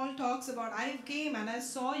 17, Paul talks about, I came and I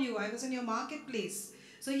saw you, I was in your marketplace.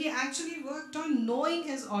 So he actually worked on knowing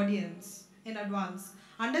his audience in advance,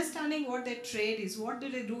 understanding what their trade is, what do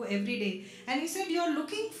they do every day. And he said, you're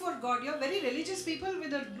looking for God, you're very religious people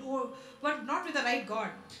but not with the right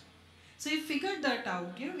God. So he figured that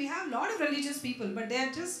out. We have a lot of religious people, but they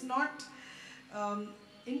are just not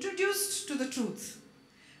introduced to the truth.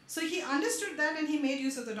 So he understood that and he made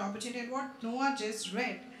use of that opportunity. And what Noah just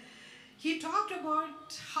read, he talked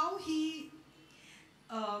about how he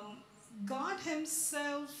got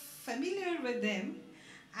himself familiar with them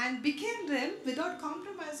and became them without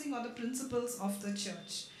compromising on the principles of the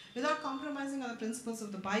church, without compromising on the principles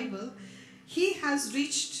of the Bible. He has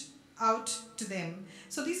reached out to them.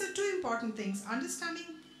 So these are two important things: understanding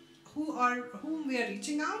whom we are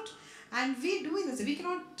reaching out, and we doing this. We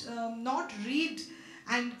cannot not read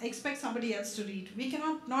and expect somebody else to read. We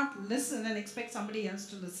cannot not listen and expect somebody else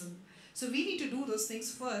to listen. So we need to do those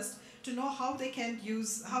things first to know how they can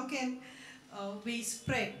use, how can we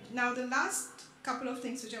spread. Now the last couple of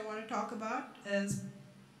things which I want to talk about is,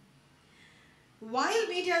 while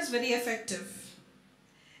media is very effective,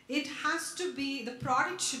 it has to be, the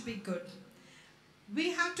product should be good.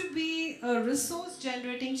 We have to be a resource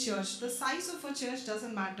generating church. The size of a church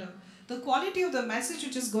doesn't matter. The quality of the message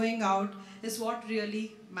which is going out is what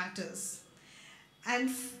really matters. And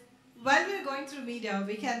while we're going through media,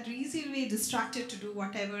 we can easily be distracted to do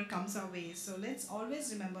whatever comes our way. So let's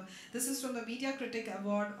always remember, this is from the Media Critic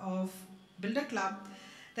Award of Builder Club,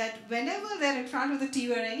 that whenever they're in front of the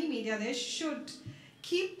TV or any media, they should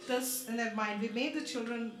keep this in their mind. We made the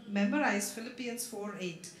children memorize Philippians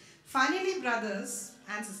 4:8. Finally, brothers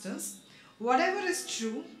and sisters, whatever is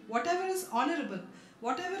true, whatever is honorable,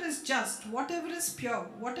 whatever is just, whatever is pure,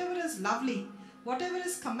 whatever is lovely, whatever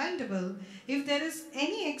is commendable, if there is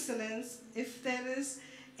any excellence, if there is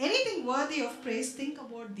anything worthy of praise, think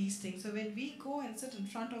about these things. So when we go and sit in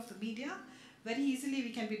front of the media, very easily we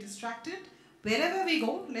can be distracted. Wherever we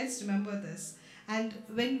go, let's remember this. And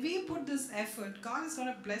when we put this effort, God is going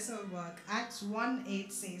to bless our work. Acts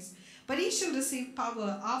 1:8 says, but ye shall receive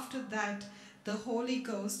power after that the Holy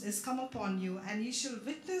Ghost is come upon you, and ye shall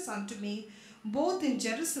witness unto me both in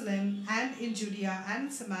Jerusalem and in Judea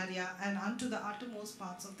and Samaria and unto the uttermost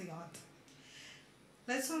parts of the earth.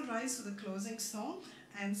 Let's all rise for the closing song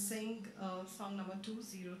and sing song number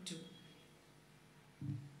 202.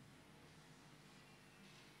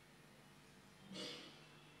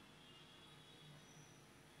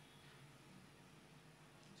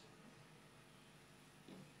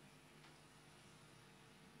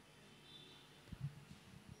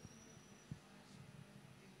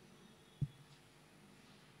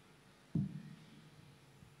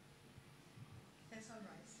 Let's all rise.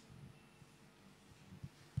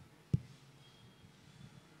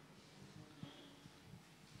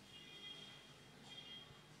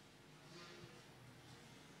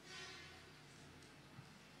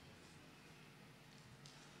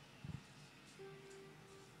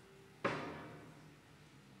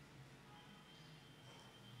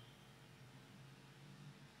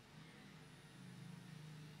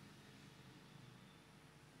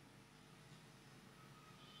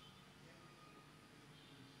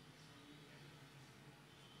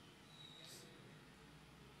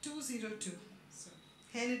 (202). So,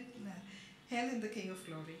 hail in the King of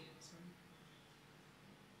Glory. So,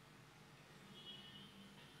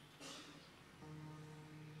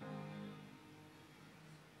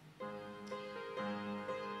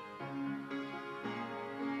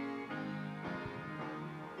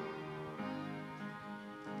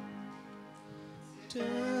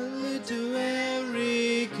 Tell it to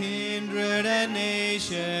every kindred and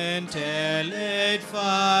nation, tell it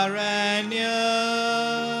far and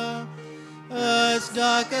near. As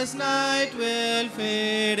dark as night will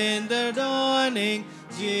fade in the dawning,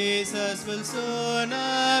 Jesus will soon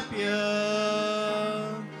appear.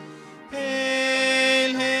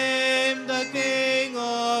 Hail him, the King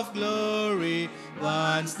of glory,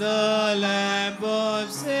 once the Lamb of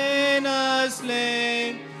sinners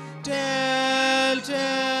slain. Tell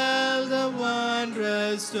the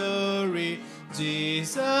wondrous story,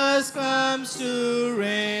 Jesus comes to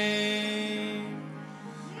reign.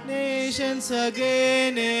 Nations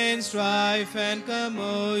again in strife and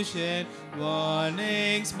commotion,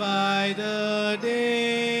 warnings by the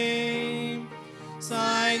day.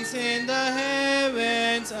 Signs in the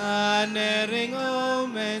heavens, unerring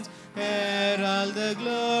omens, herald the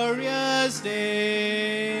glorious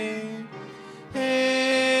day.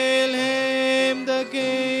 Hail him, the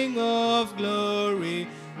King of glory,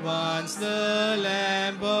 once the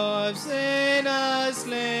Lamb of sinners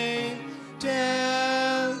slain.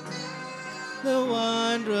 Tell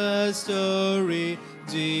the story.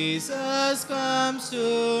 Jesus comes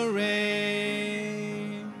to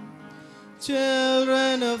reign.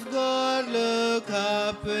 Children of God, look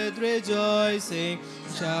up with rejoicing.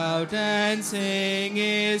 Shout and sing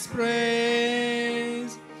His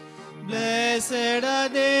praise. Blessed are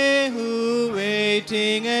they who,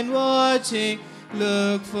 waiting and watching,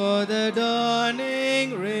 look for the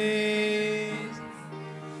dawning rays.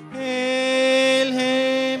 Hail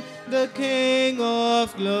Him, the King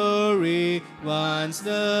of glory, once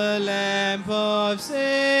the Lamb of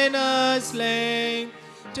sinners slain.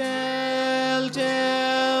 Tell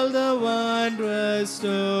the wondrous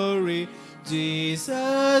story,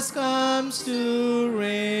 Jesus comes to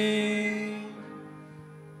reign.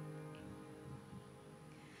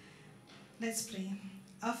 Let's pray.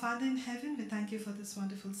 Our Father in heaven, we thank you for this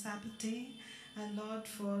wonderful Sabbath day, and Lord,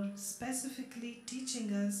 for specifically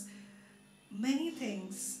teaching us many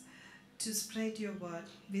things to spread your word.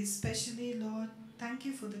 We especially, Lord, thank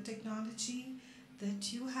you for the technology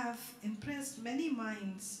that you have impressed many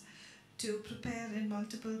minds to prepare in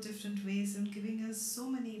multiple different ways and giving us so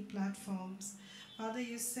many platforms. Father,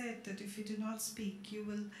 you said that if you do not speak, you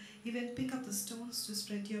will even pick up the stones to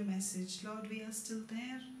spread your message. Lord, we are still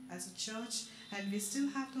there as a church and we still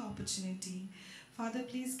have the opportunity. Father,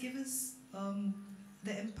 please give us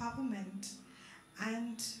the empowerment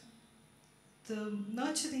and the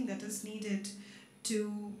nurturing that is needed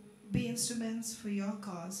to be instruments for your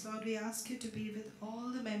cause. Lord, we ask you to be with all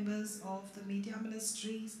the members of the media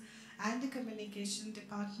ministries and the communication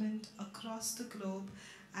department across the globe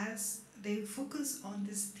as they focus on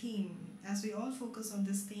this theme, as we all focus on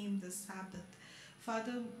this theme, the Sabbath.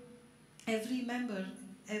 Father, every member,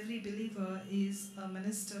 every believer is a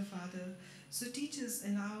minister, Father. So teach us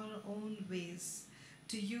in our own ways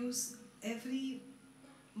to use every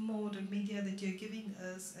mode of media that you're giving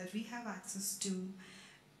us, that we have access to,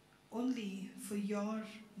 only for your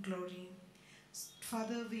glory.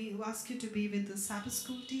 Father, we ask you to be with the Sabbath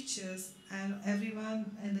school teachers and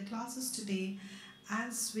everyone in the classes today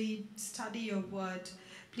as we study your word.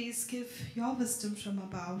 Please give your wisdom from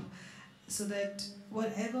above so that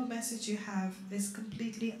whatever message you have is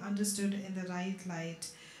completely understood in the right light.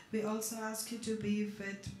 We also ask you to be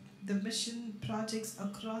with the mission projects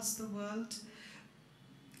across the world.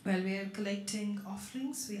 While we are collecting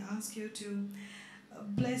offerings, we ask you to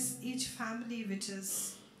bless each family which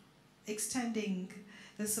is extending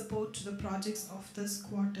the support to the projects of this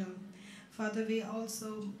quarter. Father, we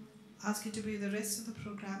also ask you to be the rest of the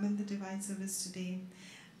program and the divine service today.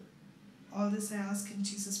 All this I ask in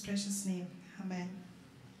Jesus' precious name. Amen.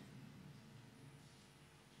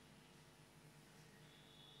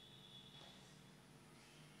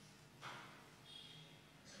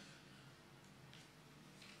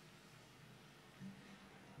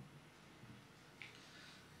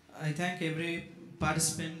 I thank every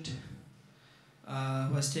participant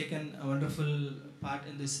who has taken a wonderful part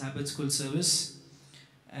in this Sabbath school service.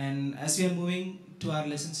 And as we are moving to our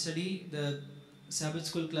lesson study, the Sabbath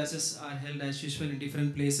school classes are held as usual in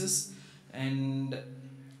different places. And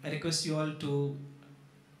I request you all to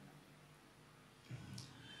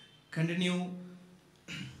continue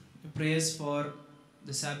prayers for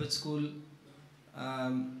the Sabbath school,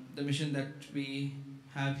 the mission that we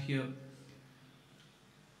have here.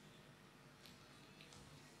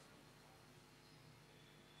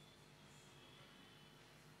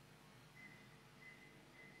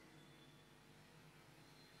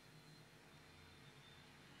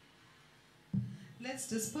 Let's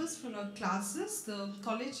disperse for our classes. The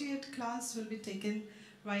collegiate class will be taken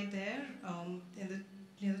right there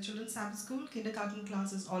near the children's Sabbath school. Kindergarten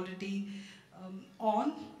class is already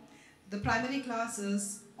on. The primary class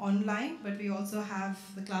is online, but we also have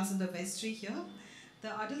the class in the vestry here.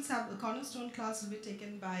 The adult cornerstone class will be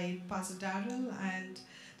taken by Pastor Darrell and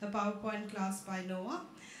the PowerPoint class by Noah.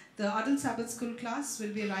 The adult Sabbath school class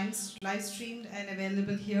will be live streamed and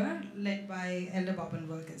available here, led by Elder Bob and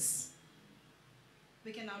Vergas.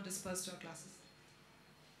 We can now disperse to our classes.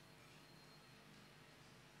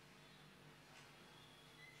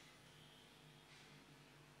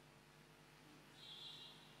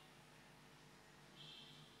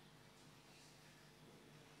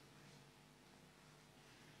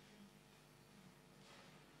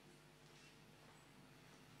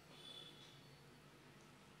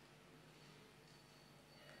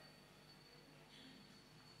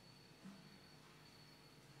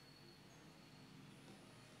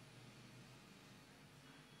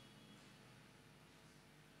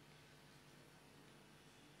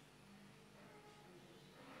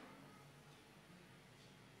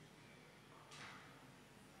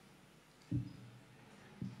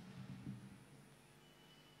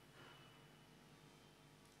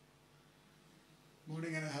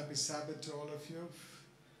 happy Sabbath to all of you.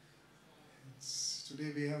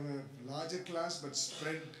 Today we have a larger class but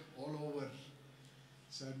spread all over.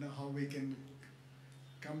 So I don't know how we can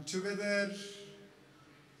come together.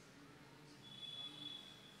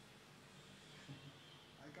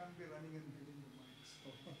 I can't be running and hitting the mic.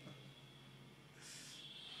 So.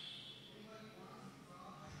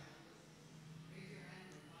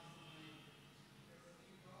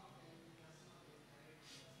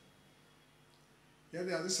 Yeah,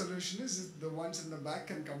 the other solution is the ones in the back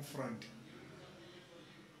can come front.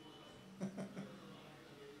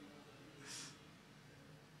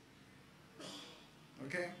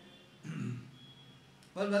 Okay.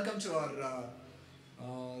 Well, welcome to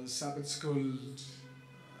our Sabbath school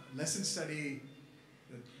lesson study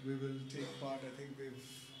that we will take part. I think we've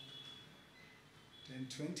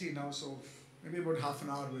 10:20 now, so maybe about half an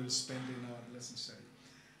hour we'll spend in our lesson study.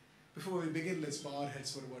 Before we begin, let's bow our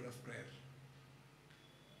heads for a word of prayer.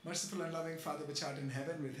 Merciful and loving Father which art in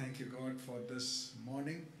heaven, we thank you, God, for this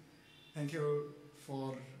morning. Thank you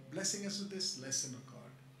for blessing us with this lesson, O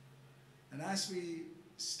God. And as we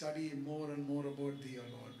study more and more about Thee,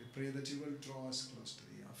 O Lord, we pray that you will draw us close to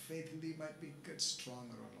Thee. Our faith in Thee might get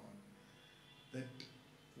stronger, O Lord. That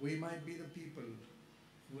we might be the people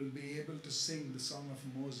who will be able to sing the song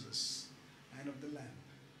of Moses and of the Lamb.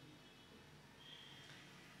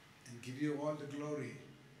 And give you all the glory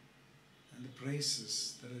and the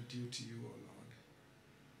praises that are due to you, O Lord.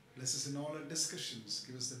 Bless us in all our discussions.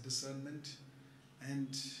 Give us the discernment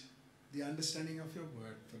and the understanding of your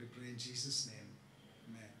word. For we pray in Jesus' name.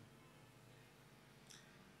 Amen.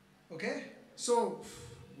 Okay, so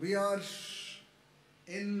we are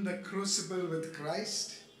in the crucible with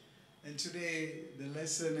Christ. And today the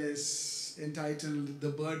lesson is entitled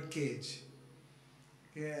The Bird Cage.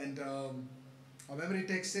 Okay, and our memory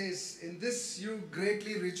text says, "In this you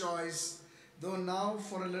greatly rejoice, though now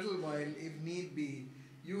for a little while, if need be,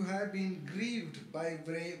 you have been grieved by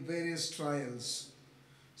various trials."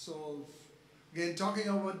 So, again, talking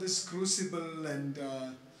about this crucible, and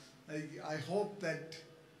I hope that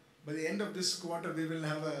by the end of this quarter, we will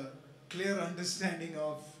have a clear understanding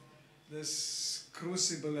of this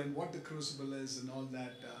crucible and what the crucible is and all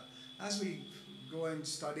that. As we go and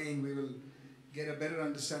studying, we will get a better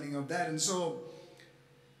understanding of that. And so,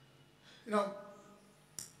 you know,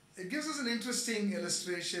 it gives us an interesting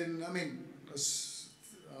illustration. I mean,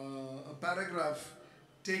 a paragraph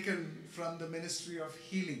taken from the ministry of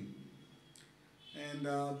healing. And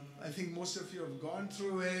I think most of you have gone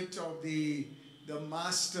through it, of the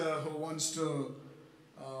master who wants to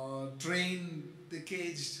train the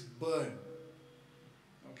caged bird.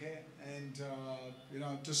 Okay, and you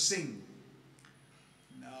know, to sing.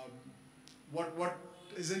 Now, what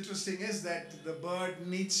is interesting is that the bird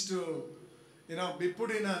needs to, you know, be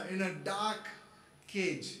put in a dark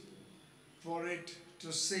cage for it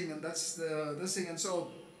to sing, and that's the thing. And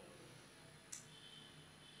so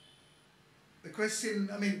the question,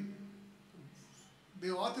 I mean,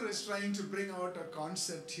 the author is trying to bring out a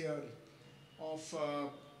concept here of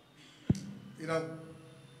you know,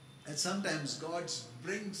 and sometimes God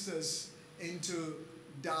brings us into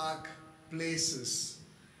dark places.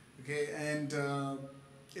 Okay, and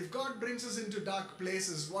if God brings us into dark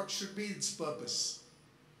places, what should be its purpose?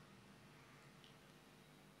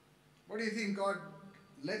 What do you think? God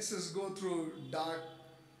lets us go through dark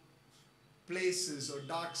places or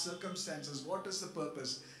dark circumstances. What is the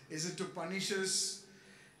purpose? Is it to punish us?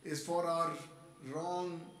 Is for our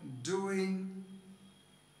wrongdoing?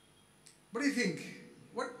 What do you think?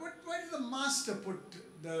 Why did the master put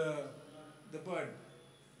the bird?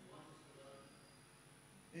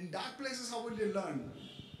 In dark places, how will you learn?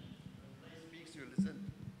 Speaks, you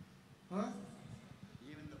listen. Huh?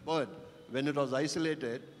 Even the bird, when it was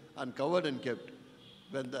isolated and covered and kept,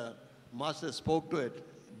 when the master spoke to it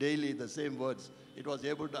daily the same words, it was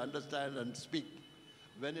able to understand and speak.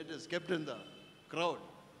 When it is kept in the crowd,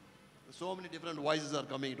 so many different voices are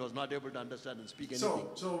coming, it was not able to understand and speak anything.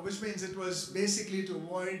 So which means it was basically to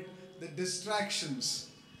avoid the distractions.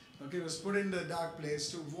 Okay, it was put in the dark place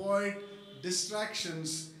to avoid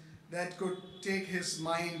distractions that could take his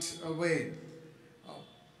mind away.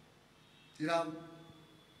 You know,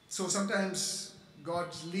 so sometimes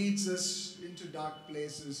God leads us into dark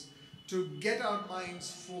places to get our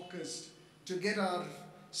minds focused, to get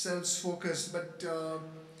ourselves focused. But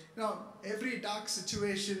you know, every dark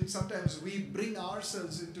situation, sometimes we bring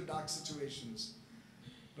ourselves into dark situations,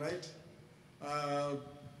 right?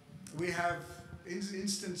 We have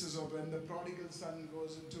instances of when the prodigal son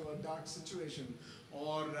goes into a dark situation,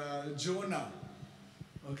 or Jonah.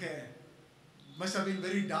 Okay, must have been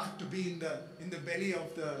very dark to be in the belly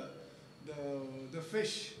of the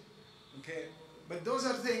fish. Okay? But those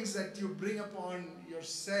are things that you bring upon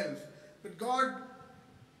yourself. But God,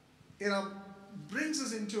 brings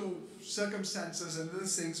us into circumstances and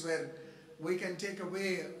these things where we can take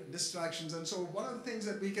away distractions. And so one of the things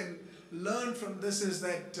that we can learn from this is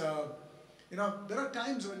that, there are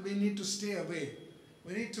times when we need to stay away.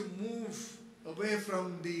 We need to move away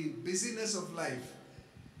from the busyness of life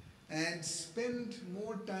and spend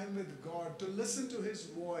more time with God, to listen to His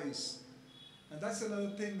voice. And that's another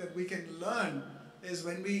thing that we can learn, is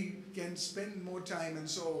when we can spend more time. And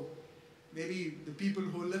so maybe the people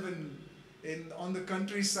who live on the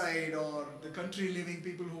countryside, or the country living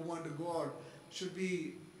people who want to go out, should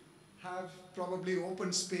we have probably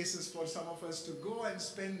open spaces for some of us to go and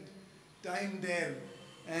spend time there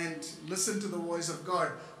and listen to the voice of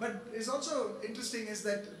God. But it's also interesting is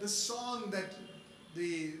that the song that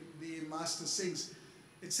the master sings,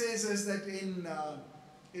 it says is that in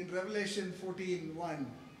Revelation 14:1,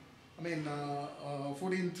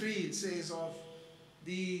 14:3, it says of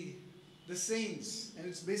the saints, and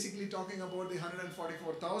it's basically talking about the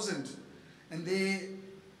 144,000, and they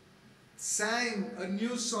sang a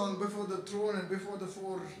new song before the throne and before the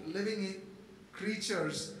four living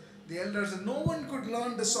creatures, the elders, and no one could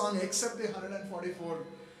learn the song except the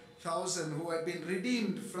 144,000 who had been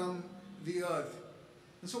redeemed from the earth.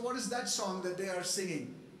 And so what is that song that they are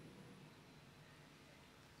singing?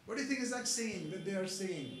 What do you think is that singing that they are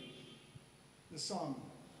singing? The song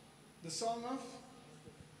of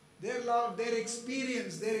their love, their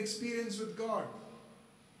experience with God.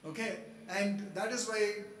 Okay? And that is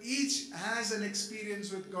why each has an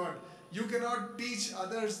experience with God. You cannot teach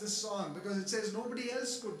others this song because it says nobody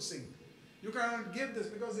else could sing. You cannot give this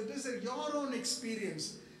because it is your own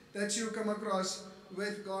experience that you come across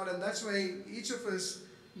with God. And that's why each of us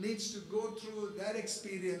needs to go through that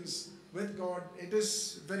experience with God. It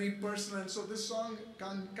is very personal. And so this song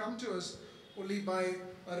can come to us only by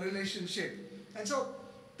a relationship. And so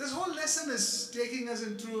this whole lesson is taking us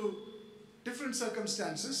into different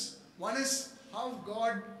circumstances. One is how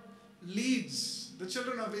God leads the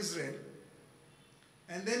children of Israel.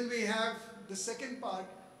 And then we have the second part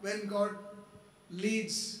when God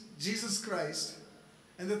leads Jesus Christ.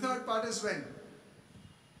 And the third part is when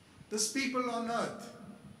this people on earth,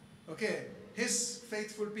 okay, His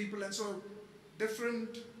faithful people. And so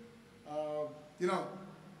different,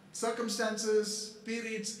 circumstances,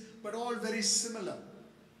 periods, but all very similar.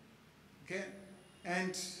 Okay?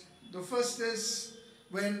 And the first is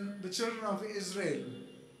when the children of Israel,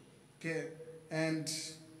 okay, and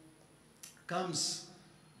comes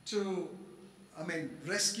to,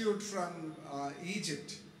 rescued from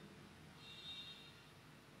Egypt.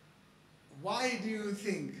 Why do you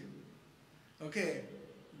think, okay,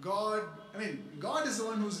 God is the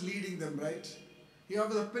one who's leading them, right? You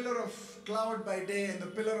have the pillar of cloud by day and the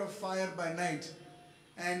pillar of fire by night.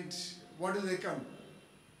 And what do they come?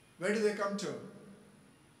 Where do they come to?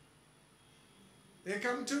 They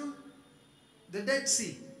come to the Dead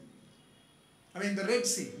Sea. The Red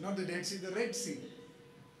Sea, not the Dead Sea, the Red Sea.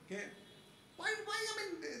 Okay? Why?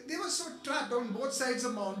 They were so trapped on both sides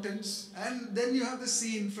of mountains, and then you have the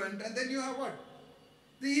sea in front, and then you have what?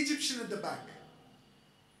 The Egyptian at the back.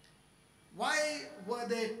 Why were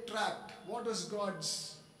they trapped? What was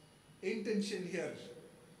God's intention here?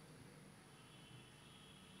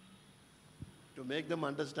 To make them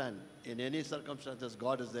understand in any circumstances,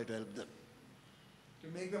 God is there to help them. To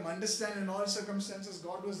make them understand in all circumstances,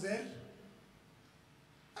 God was there.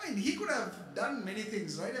 He could have done many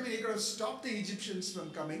things, right? He could have stopped the Egyptians from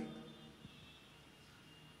coming.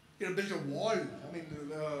 He could have built a wall.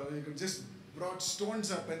 He could have just brought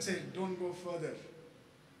stones up and said, don't go further.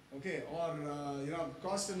 Okay, or,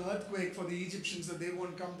 caused an earthquake for the Egyptians that they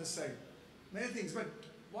won't come this side. Many things, but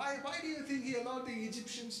why do you think He allowed the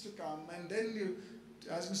Egyptians to come? And then,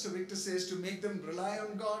 as Mr. Victor says, to make them rely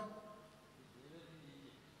on God?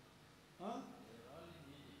 Huh?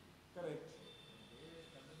 Correct.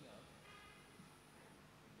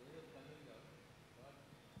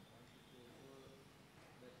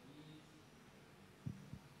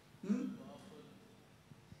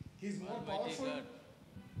 He's more powerful. God.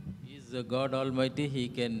 He is the God Almighty. He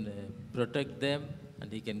can protect them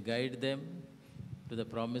and He can guide them to the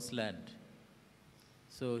promised land.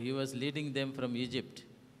 So He was leading them from Egypt.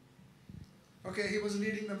 Okay, He was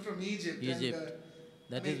leading them from Egypt. And,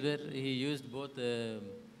 that is where He used both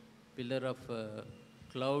pillar of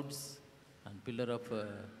clouds and pillar of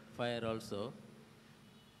fire also.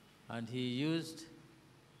 And He used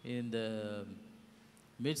in the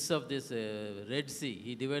midst of this Red Sea,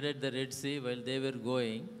 He divided the Red Sea while they were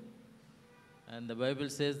going. And the Bible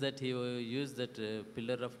says that He used that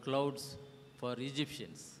pillar of clouds for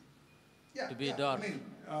Egyptians. to be dark.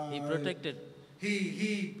 He protected.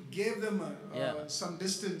 He gave them Yeah. some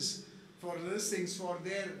distance for these things, for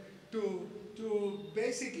their to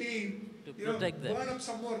basically To protect them. burn up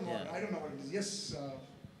some more. Yeah. I don't know what it is. Yes,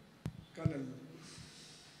 Colonel.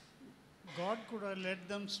 God could have led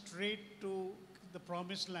them straight to the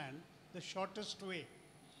promised land, the shortest way.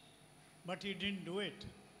 But he didn't do it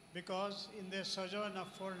because in their sojourn of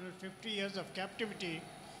 450 years of captivity,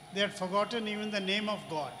 they had forgotten even the name of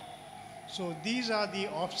God. So these are the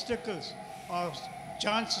obstacles or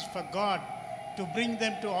chances for God to bring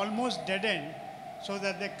them to almost dead end so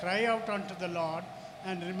that they cry out unto the Lord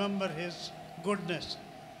and remember his goodness.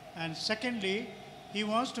 And secondly, he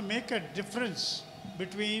wants to make a difference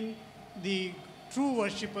between the true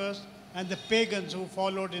worshippers and the pagans who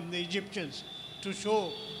followed in the Egyptians to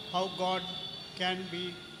show how God can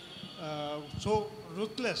be so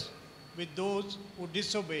ruthless with those who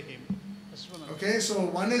disobey him. Okay, so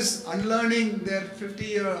one is unlearning their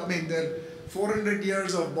their 400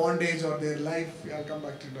 years of bondage or their life. I'll come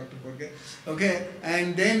back to Dr. Borge. Okay,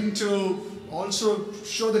 and then to also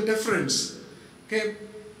show the difference. Okay,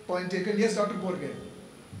 point taken. Yes, Dr. Borge.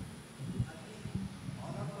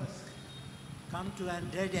 Come to a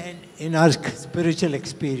dead end in our spiritual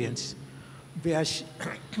experience.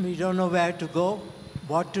 We don't know where to go,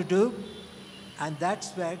 what to do, and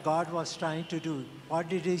that's where God was trying to do. What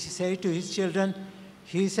did he say to his children?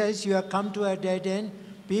 He says, you have come to a dead end.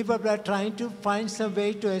 People were trying to find some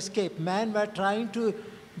way to escape. Men were trying to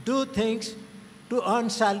do things to earn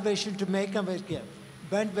salvation, to make them escape.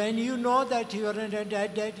 But when you know that you are in a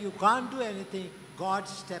dead end, you can't do anything, God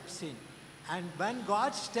steps in. And when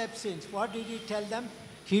God steps in, what did he tell them?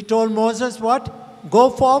 He told Moses what? Go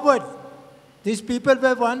forward. These people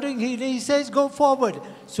were wondering, he says go forward.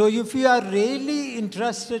 So if you are really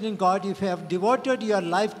interested in God, if you have devoted your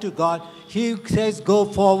life to God, he says go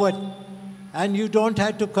forward. And you don't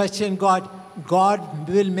have to question God. God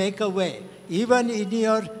will make a way. Even in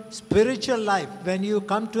your spiritual life, when you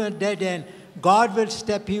come to a dead end, God will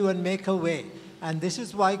step you and make a way. And this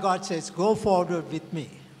is why God says, go forward with me.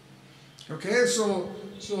 Okay, so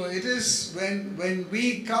it is when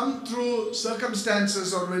we come through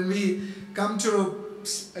circumstances or when we come to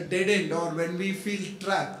a dead end or when we feel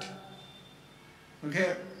trapped,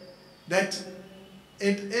 okay, that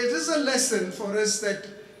it is a lesson for us that,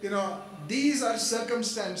 these are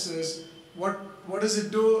circumstances. What does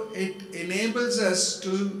it do? It enables us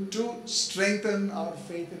to strengthen our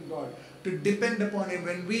faith in God, to depend upon him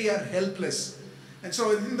when we are helpless. And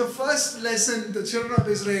so in the first lesson, the children of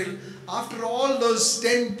Israel, after all those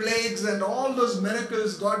 10 plagues and all those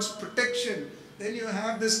miracles, God's protection, then you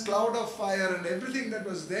have this cloud of fire and everything that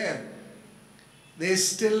was there. They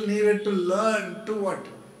still needed to learn to what?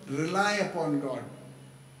 Rely upon God,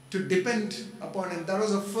 to depend upon him. That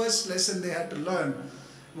was the first lesson they had to learn.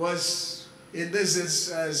 Was in this,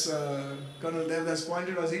 is, as Colonel Devdas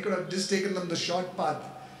pointed out, he could have just taken them the short path.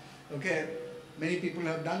 Okay. Many people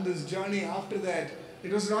have done this journey after that.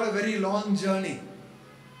 It was not a very long journey.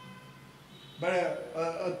 But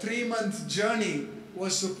a 3-month journey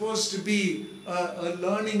was supposed to be a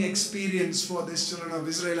learning experience for these children of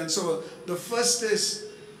Israel. And so the first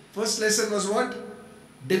lesson was what?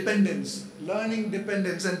 Dependence. Learning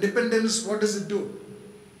dependence. And dependence, what does it do?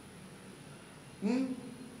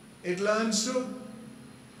 It learns to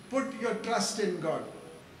put your trust in God.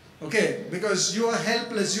 Okay, because you are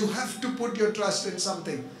helpless, you have to put your trust in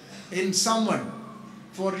something, in someone,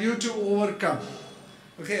 for you to overcome.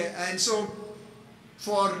 Okay, and so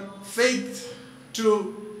for faith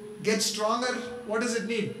to get stronger, what does it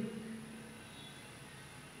need?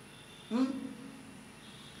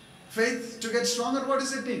 Faith to get stronger, what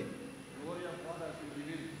does it need?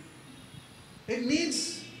 It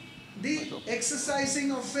needs the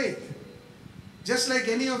exercising of faith. Just like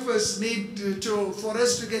any of us need for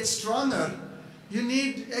us to get stronger, you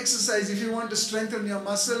need exercise. If you want to strengthen your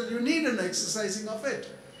muscle, you need an exercising of it.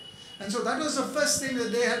 And so that was the first thing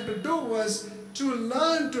that they had to do, was to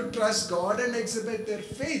learn to trust God and exhibit their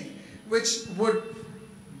faith, which would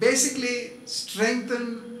basically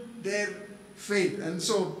strengthen their faith. And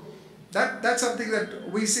so that's something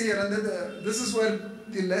that we see here. And this is where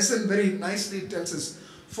the lesson very nicely tells us.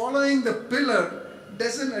 Following the pillar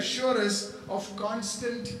doesn't assure us of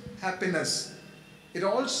constant happiness. It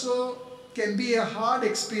also can be a hard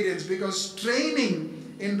experience, because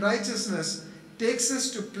training in righteousness takes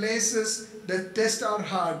us to places that test our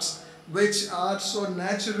hearts, which are so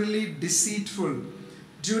naturally deceitful.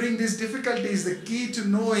 During these difficulties, the key to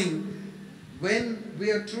knowing when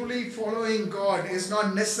we are truly following God is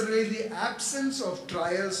not necessarily the absence of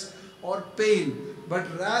trials or pain, but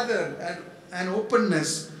rather an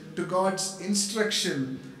openness to God's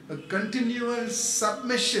instruction, a continual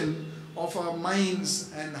submission of our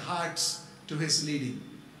minds and hearts to His leading.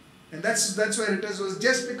 And that's where it is. Was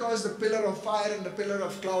just because the pillar of fire and the pillar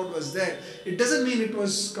of cloud was there, it doesn't mean it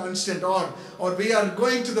was constant, or we are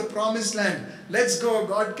going to the promised land. Let's go.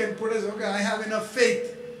 God can put us, okay, I have enough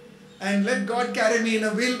faith, and let God carry me in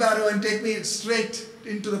a wheelbarrow and take me straight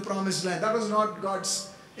into the promised land. That was not God's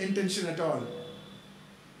intention at all.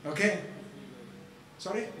 Okay?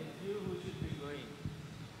 Sorry?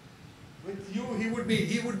 With you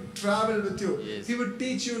he would travel with you. Yes. He would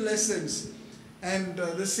teach you lessons. And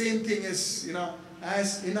the same thing is,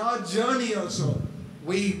 as in our journey also,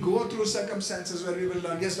 we go through circumstances where we will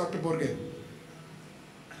learn. Yes, Dr. Borge.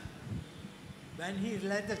 When he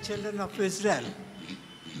led the children of Israel,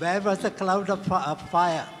 where was the cloud of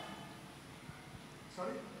fire? Sorry?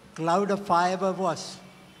 Cloud of fire was?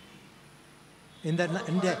 In the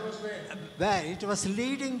where? It was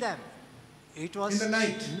leading them. It was in the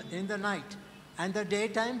night. In the night. And the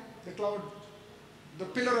daytime? The cloud. The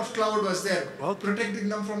pillar of cloud was there, protecting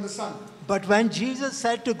them from the sun. But when Jesus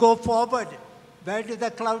said to go forward, where did the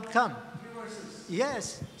cloud come? Reverses.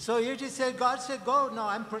 Yes. So it is said, God said, go, now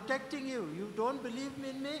I'm protecting you. You don't believe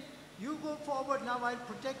in me? You go forward, now I'll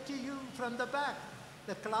protect you from the back.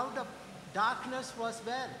 The cloud of darkness was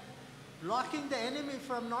there, blocking the enemy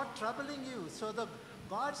from not troubling you. So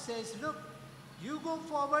God says, look, you go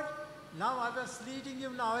forward, now I was leading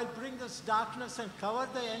you, now I'll bring this darkness and cover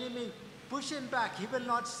the enemy. Push him back, he will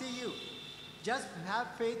not see you. Just have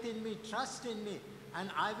faith in me, trust in me, and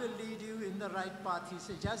I will lead you in the right path. He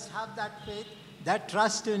said, just have that faith, that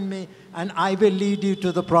trust in me, and I will lead you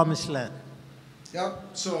to the promised land. Yeah,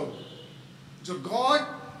 so God,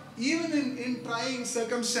 even in trying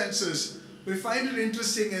circumstances, we find it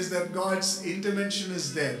interesting is that God's intervention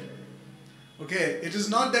is there. Okay, it is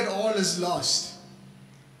not that all is lost.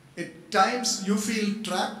 At times you feel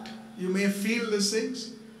trapped, you may feel these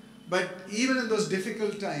things, but even in those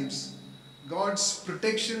difficult times, God's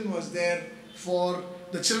protection was there for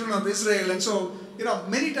the children of Israel. And so,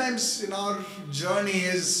 many times in our journey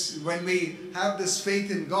is when we have this faith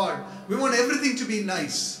in God, we want everything to be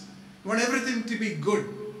nice. We want everything to be good.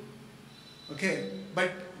 Okay,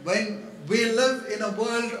 but when we live in a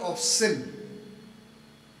world of sin,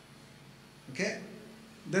 okay,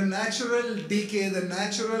 the natural decay, the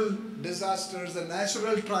natural disasters, the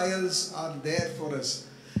natural trials are there for us.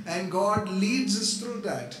 And God leads us through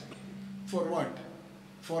that. For what?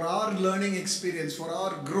 For our learning experience, for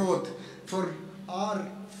our growth, for our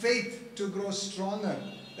faith to grow stronger,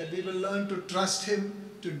 that we will learn to trust Him,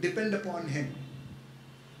 to depend upon Him.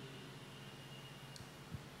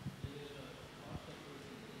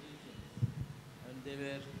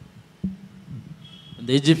 And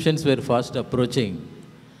the Egyptians were fast approaching,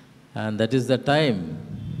 and that is the time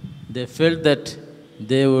they felt that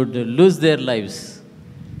they would lose their lives.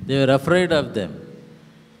 They were afraid of them.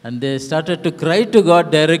 And they started to cry to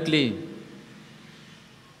God directly.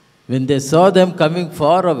 When they saw them coming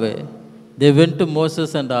far away, they went to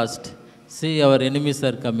Moses and asked, see, our enemies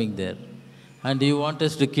are coming there. And you want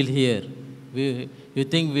us to kill here. You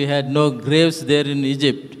think we had no graves there in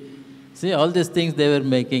Egypt? See, all these things they were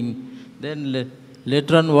making. Then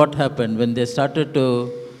later on what happened? When they started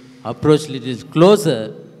to approach a little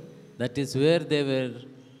closer, that is where they were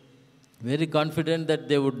very confident that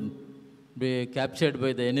they would be captured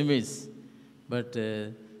by the enemies. But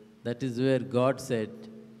that is where God said,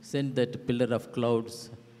 send that pillar of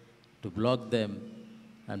clouds to block them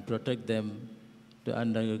and protect them,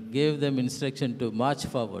 and gave them instruction to march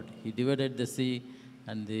forward. He divided the sea,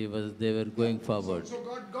 and they were going forward. So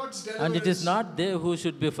God's deliverance. And it is not they who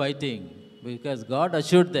should be fighting, because God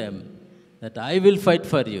assured them that I will fight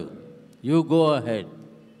for you. You go ahead.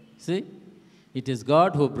 See? It is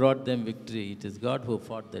God who brought them victory. It is God who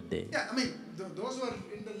fought that day. Yeah, I mean, those were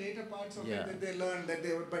in the later parts of it that they learned that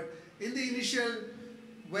they would. But in the initial,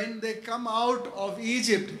 when they come out of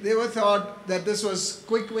Egypt, they were thought that this was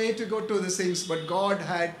quick way to go to these things. But God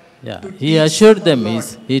had to He assured them.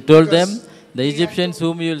 He told them, the Egyptians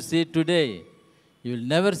whom you will see today, you will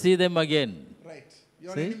never see them again. Right.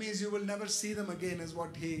 Your enemies, you will never see them again is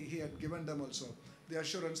what he had given them also. The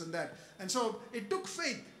assurance in that. And so it took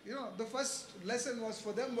faith. The first lesson was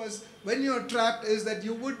for them was when you're trapped is that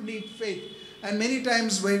you would need faith. And many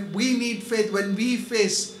times when we need faith, when we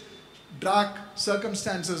face dark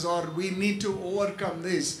circumstances or we need to overcome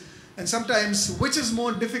this. And sometimes, which is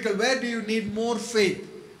more difficult? Where do you need more faith?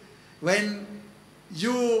 When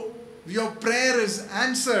your prayer is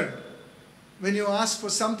answered, when you ask for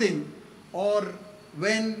something, or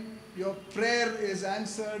when your prayer is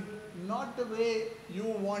answered not the way you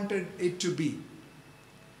wanted it to be.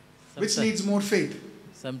 Which needs more faith?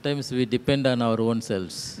 Sometimes we depend on our own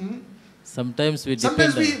selves. Sometimes we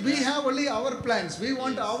Sometimes depend we have only our plans. We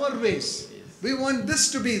want our ways. We want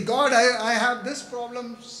this to be. God, I have this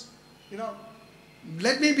problems.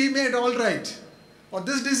 Let me be made all right. Or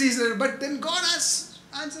this disease. But then God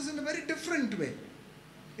answers in a very different way.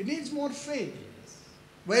 It needs more faith.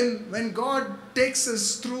 When God takes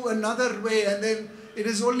us through another way, and then it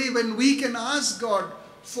is only when we can ask God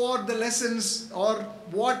for the lessons or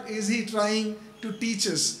what is He trying to teach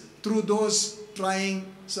us through those trying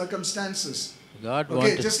circumstances.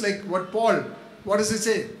 Just like what Paul, what does it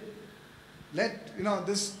say? Let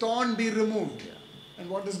this thorn be removed. And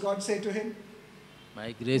what does God say to him?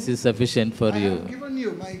 My grace is sufficient for you. I have given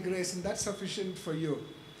you my grace, and that's sufficient for you.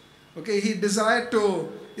 He desired to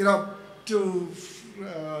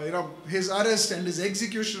his arrest and his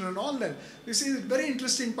execution and all that. You see, the very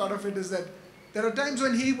interesting part of it is that there are times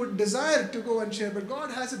when he would desire to go and share, but God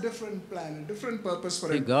has a different plan, a different purpose for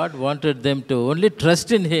him. God wanted them to only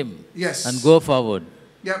trust in Him. Yes. And go forward.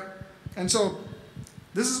 Yep. And so,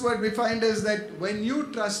 this is what we find is that when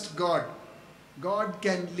you trust God, God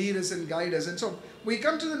can lead us and guide us. And so, we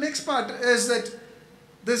come to the next part is that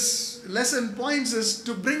this lesson brings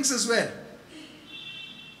us where?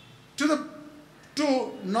 To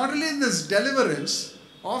not only this deliverance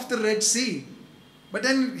of the Red Sea, but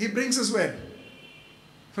then He brings us where?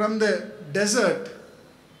 From the desert,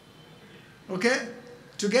 to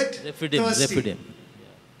get thirsty. Rephidim.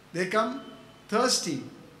 They come thirsty,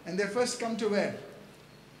 and they first come to where?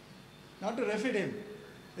 Not to Rephidim.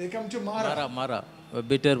 They come to Mara. Mara,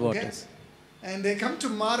 bitter waters. And they come to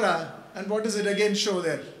Mara, and what does it again show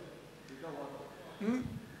there?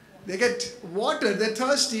 They get water, they're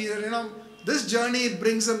thirsty, this journey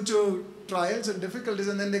brings them to trials and difficulties,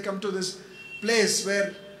 and then they come to this place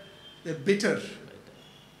where they're bitter.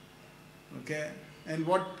 And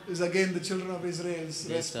what is again the children of Israel's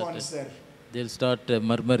response there? They'll start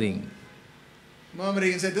murmuring.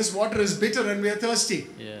 Murmuring and say, this water is bitter and we are thirsty.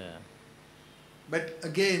 Yeah. But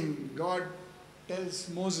again, God tells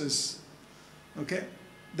Moses,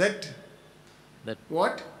 that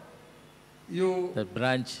what? That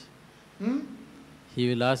branch. He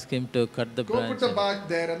will ask him to cut the branch. Go put the bark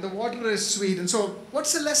there, and the water is sweet. And so,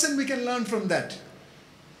 what's the lesson we can learn from that?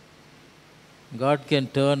 God can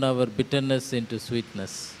turn our bitterness into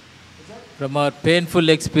sweetness. From our painful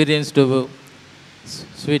experience to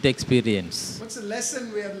sweet experience. What's the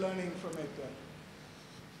lesson we are learning from it?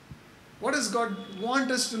 What does God want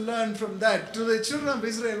us to learn from that? To the children of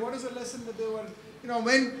Israel, what is the lesson that they were,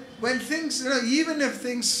 when things, even if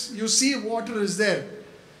things, you see water is there,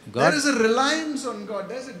 there is a reliance on God.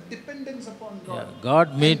 There is a dependence upon God. Yeah,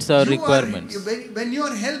 God meets our requirements. When you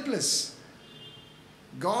are helpless,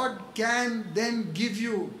 God can then give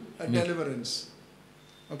you a deliverance.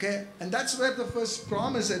 And that's where the first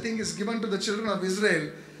promise, I think, is given to the children of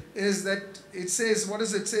Israel, is that it says, what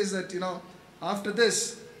does it say? That, after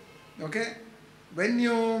this, when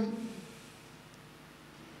you,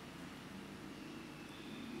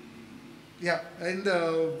 in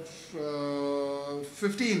the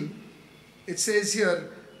 15, it says here,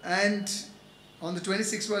 and on the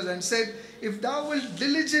 26th verse, and said, if thou wilt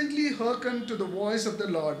diligently hearken to the voice of the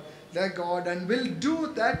Lord thy God, and wilt do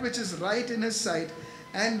that which is right in His sight,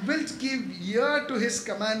 and wilt give ear to His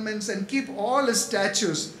commandments, and keep all His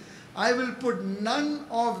statutes, I will put none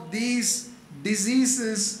of these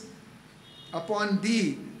diseases upon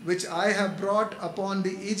thee, which I have brought upon the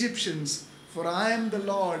Egyptians, for I am the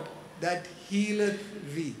Lord that healeth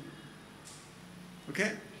thee.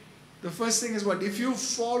 The first thing is what? If you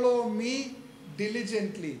follow me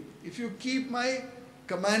diligently, if you keep my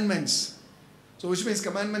commandments, so which means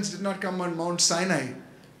commandments did not come on Mount Sinai.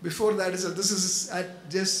 Before that, this is at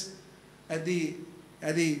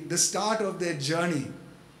the start of their journey,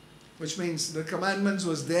 which means the commandments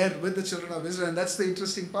was there with the children of Israel. And that's the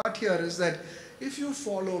interesting part here, is that if you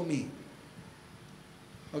follow me,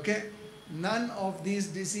 none of these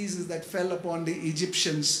diseases that fell upon the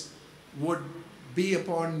Egyptians would be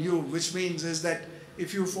upon you, which means is that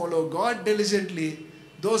if you follow God diligently,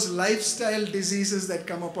 those lifestyle diseases that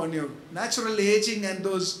come upon you, natural aging and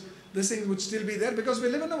these things would still be there, because we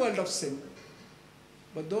live in a world of sin.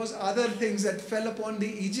 But those other things that fell upon the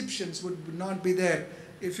Egyptians would not be there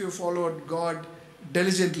if you followed God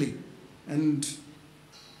diligently. And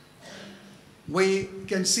we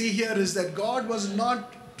can see here is that God was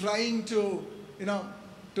not trying to,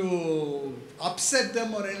 to upset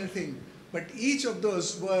them or anything, but each of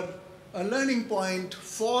those were a learning point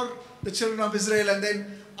for the children of Israel. And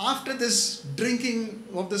then after this drinking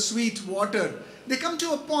of the sweet water, they come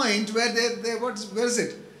to a point where where is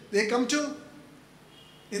it? They come to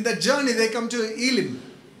In the journey, they come to Elim.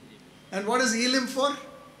 And what is Elim for?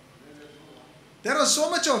 There was so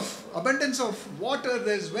much of abundance of water.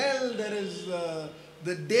 There's well, there is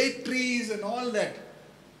the date trees and all that.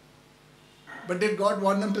 But did God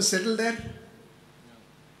want them to settle there?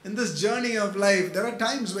 In this journey of life, there are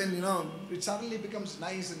times when, it suddenly becomes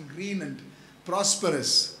nice and green and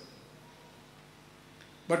prosperous.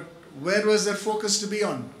 But where was their focus to be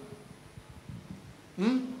on?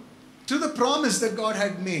 To the promise that God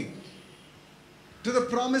had made. To the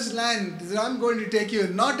promised land that I'm going to take you.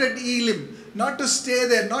 Not at Elim. Not to stay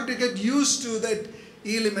there. Not to get used to that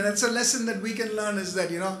Elim. And that's a lesson that we can learn, is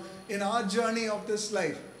that, in our journey of this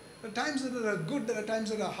life, there are times that are good, there are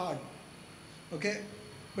times that are hard. Okay?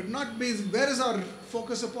 But where is our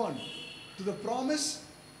focus upon? To the promise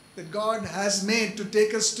that God has made to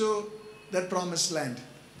take us to that promised land.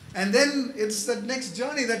 And then it's the next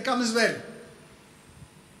journey that comes where?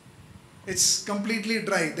 It's completely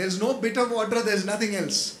dry. There's no bitter water, there's nothing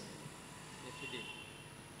else.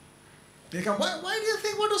 They come, why do you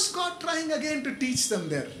think, what was God trying again to teach them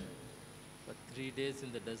there? For 3 days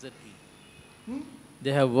in the desert.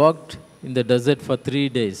 They have walked in the desert for 3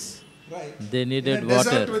 days. Right. They needed water. water.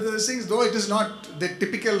 Desert with those things, though it is not the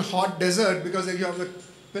typical hot desert, because you have the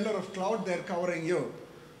pillar of cloud there covering you.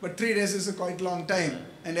 But 3 days is a quite long time,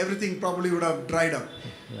 and everything probably would have dried up.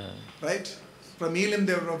 Yeah. Right? From Elim,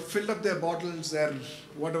 they would have filled up their bottles,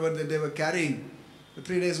 whatever that they were carrying. The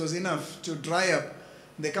 3 days was enough to dry up.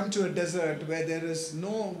 They come to a desert where there is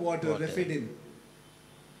no water. Rephidim.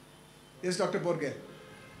 Yes, Dr. Borge.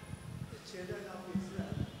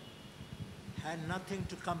 Had nothing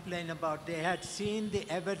to complain about. They had seen the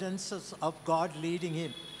evidences of God leading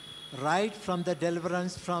him, right from the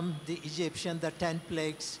deliverance from the Egyptian, the 10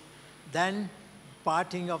 plagues, then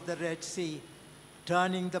parting of the Red Sea,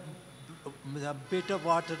 turning the bitter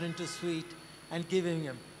water into sweet and giving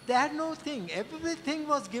him. They had no thing. Everything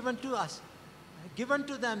was given to us, given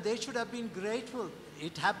to them. They should have been grateful.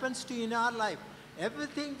 It happens to you in our life.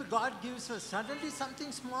 Everything God gives us, suddenly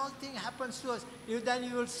something small thing happens to us. Then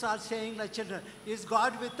you will start saying like children, is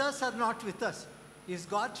God with us or not with us? Is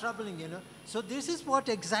God troubling, So this is what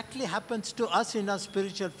exactly happens to us in our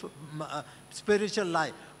spiritual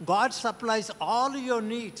life. God supplies all your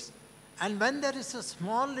needs. And when there is a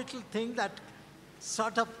small little thing that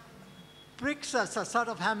sort of pricks us, or sort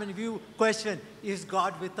of you question, is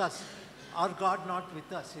God with us or God not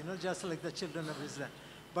with us? Just like the children of Israel.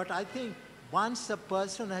 But I think once a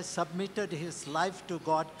person has submitted his life to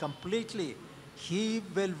God completely, he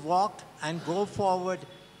will walk and go forward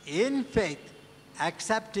in faith,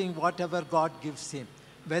 accepting whatever God gives him.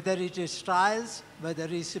 Whether it is trials, whether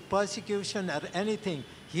it is persecution or anything,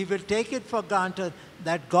 he will take it for granted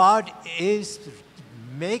that God is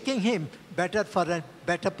making him better for a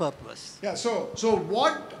better purpose. Yeah, so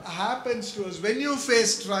what happens to us when you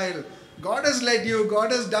face trial? God has led you,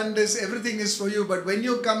 God has done this, everything is for you, but when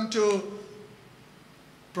you come to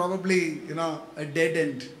probably, a dead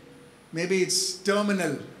end, maybe it's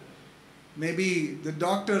terminal, maybe the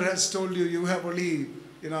doctor has told you, you have only,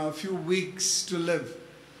 a few weeks to live.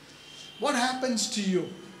 What happens to you?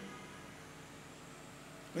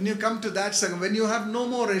 When you come to that second, when you have no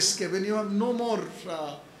more escape, when you have no more,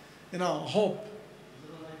 hope.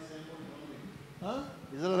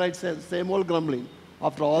 Israelites said same old grumbling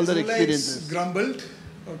after all their experiences. Grumbled.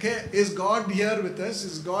 Okay, is God here with us?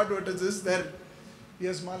 Is God what is this? There.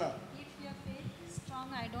 Yes, Mala. If your faith is strong,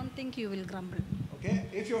 I don't think you will grumble. Okay,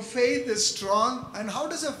 if your faith is strong, and how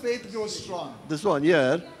does your faith grow strong? This one here. You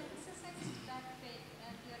have exercised that faith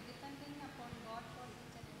and you are depending upon God for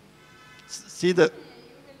each and everything. See the. You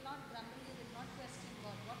will not grumble, you will not question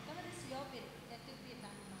God. Whatever is your will, let it be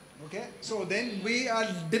done. Okay, so then we are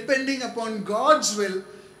depending upon God's will,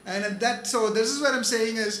 and so this is what I'm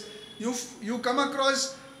saying is, you come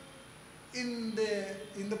across in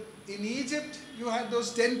Egypt, you had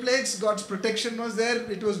those 10 plagues, God's protection was there.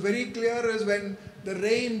 It was very clear as when the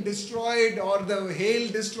rain destroyed or the hail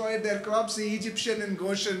destroyed their crops, the Egyptian in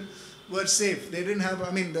Goshen were safe. They didn't have,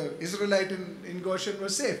 the Israelite in Goshen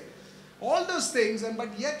was safe. All those things,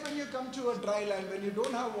 but yet when you come to a dry land, when you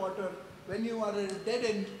don't have water, when you are at a dead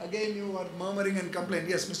end, again you are murmuring and complaining.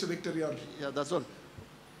 Yes, Mr. Victor, Yeah, that's all.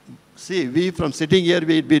 See, we from sitting here,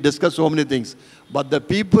 we discuss so many things. But the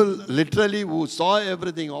people literally who saw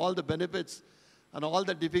everything, all the benefits and all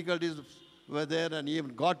the difficulties were there, and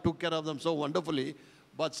even God took care of them so wonderfully,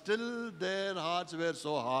 but still their hearts were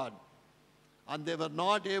so hard. And they were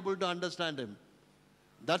not able to understand Him.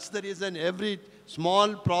 That's the reason every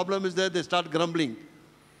small problem is there, they start grumbling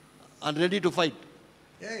and ready to fight.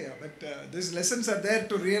 Yeah, but these lessons are there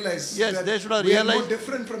to realize yes, that they should have we realized. are no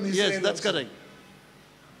different from Israel. Yes, that's also. correct.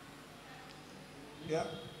 Yeah.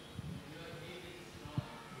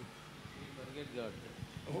 Forget God.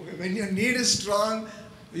 Okay, when your need is strong,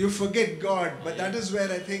 you forget God. But that is where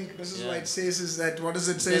I think this is why it says is that, what does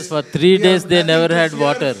it say? Because for 3 days they never had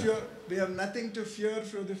water. We have nothing to fear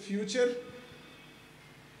for the future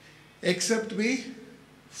except we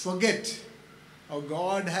forget how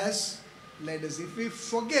God has led us. If we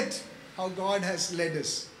forget how God has led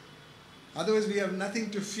us, otherwise we have nothing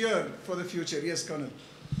to fear for the future. Yes, Colonel.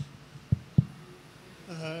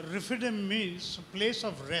 Rephidim means a place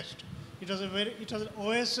of rest. It was an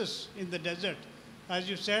oasis in the desert. As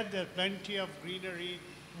you said, there are plenty of greenery,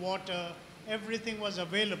 water, everything was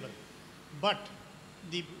available. But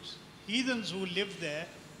the heathens who lived there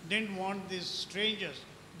didn't want these strangers,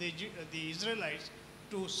 the Israelites,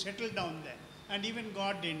 to settle down there. And even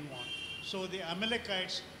God didn't want. So the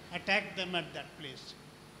Amalekites attacked them at that place.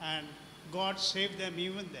 And God saved them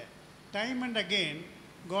even there. Time and again,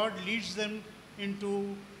 God leads them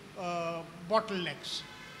into bottlenecks.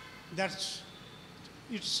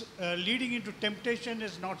 Leading into temptation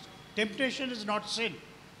is not sin,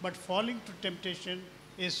 but falling to temptation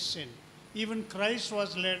is sin. Even Christ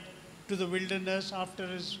was led to the wilderness after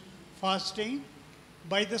his fasting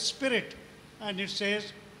by the Spirit, and it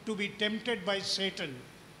says to be tempted by Satan.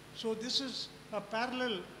 So this is a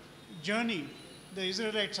parallel journey the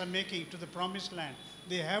Israelites are making to the promised land.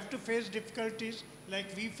 They have to face difficulties like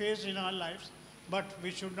we face in our lives, but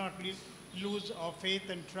we should not lose our faith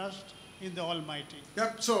and trust in the Almighty.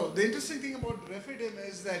 Yep. So the interesting thing about Rephidim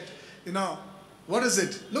is that, what is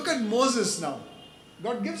it? Look at Moses now.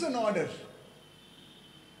 God gives an order.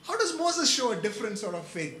 How does Moses show a different sort of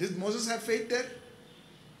faith? Did Moses have faith there?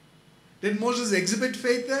 Did Moses exhibit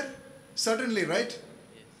faith there? Certainly, right?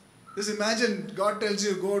 Yes. Just imagine God tells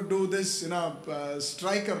you, go do this,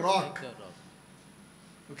 strike a rock.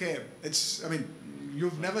 Okay,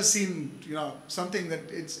 you've never seen, something that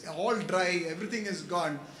it's all dry, everything is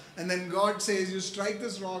gone. And then God says, you strike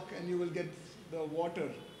this rock and you will get the water.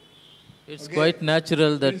 It's quite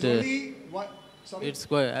natural that,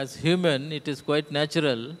 as human, it is quite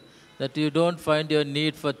natural that you don't find your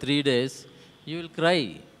need for 3 days, you will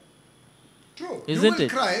cry. True. Isn't you will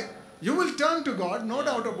it? Cry. You will turn to God, no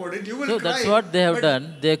doubt about it. You will so cry. That's what they have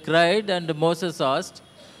done. They cried and Moses asked,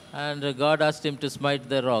 and God asked him to smite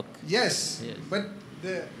the rock. Yes. But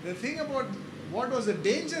the thing about what was the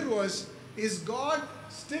danger is God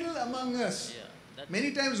still among us?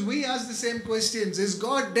 Many times we ask the same questions. Is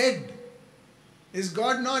God dead? Is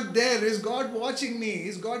God not there? Is God watching me?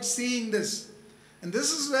 Is God seeing this? And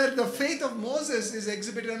this is where the faith of Moses is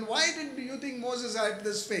exhibited. And why do you think Moses had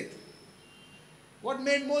this faith? What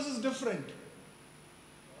made Moses different?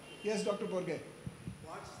 Yes, Dr. Borge.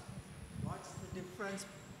 What's the difference?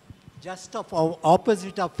 Just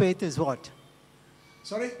opposite of faith is what?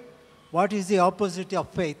 Sorry? What is the opposite of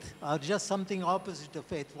faith? Or just something opposite of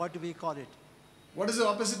faith? What do we call it? What is the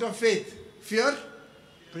opposite of faith? Fear?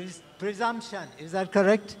 Presumption. Is that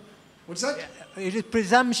correct? What's that? It is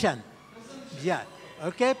presumption. Yeah.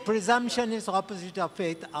 Okay. Presumption is opposite of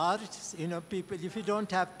faith. Or, people, if you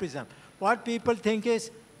don't have presumption. What people think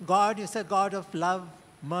is God is a God of love,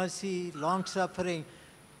 mercy, long-suffering.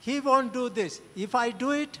 He won't do this. If I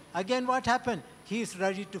do it, again what happened? He is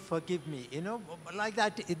ready to forgive me. Like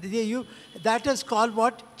that. That is called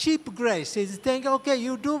what? Cheap grace. He's saying, okay,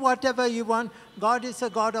 you do whatever you want. God is a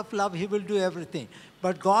God of love. He will do everything.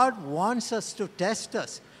 But God wants us to test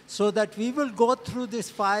us so that we will go through this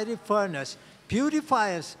fiery furnace,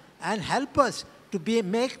 purify us, and help us to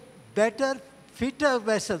make better, fitter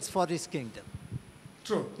vessels for His kingdom.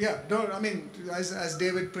 True. Yeah. As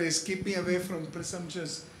David prays, keep me away from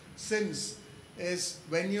presumptuous sins, is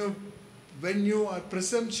when you are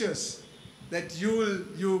presumptuous, that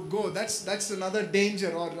you go. That's another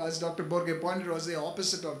danger, or as Dr. Borge pointed out, was the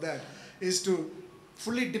opposite of that, is to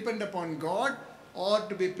fully depend upon God or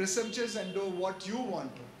to be presumptuous and do what you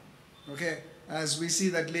want to. Okay? As we see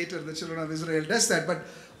that later, the children of Israel does that. But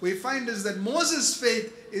we find is that Moses'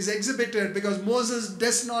 faith is exhibited because Moses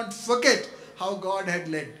does not forget how God had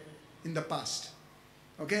led in the past.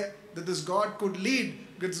 Okay? That this God could lead,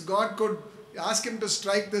 because God could ask him to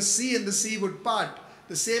strike the sea and the sea would part.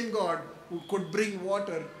 The same God who could bring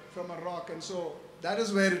water from a rock. And so that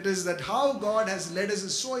is where it is that how God has led us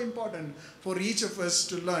is so important for each of us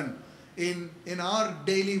to learn in our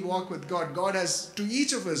daily walk with God. God has, to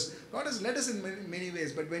each of us, God has led us in many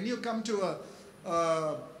ways. But when you come to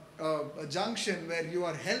a junction where you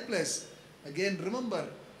are helpless, again remember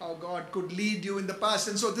how God could lead you in the past.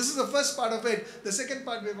 And so this is the first part of it. The second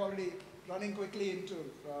part we've already running quickly into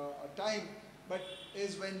time, but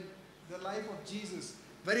is when the life of Jesus,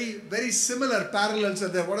 very, very similar parallels are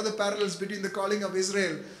there. What are the parallels between the calling of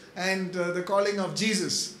Israel and the calling of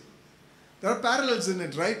Jesus? There are parallels in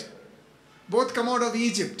it, right? Both come out of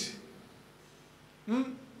Egypt.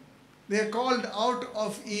 They are called out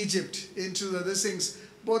of Egypt into these things.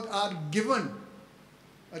 Both are given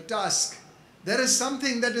a task. There is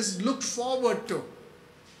something that is looked forward to.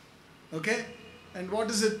 Okay? And what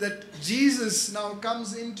is it that Jesus now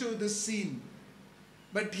comes into this scene?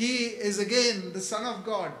 But he is again the Son of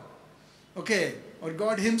God. Okay? Or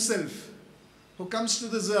God himself, who comes to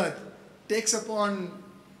this earth, takes upon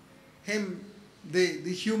him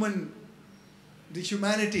the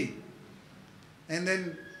humanity. And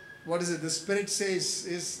then, what is it? The Spirit says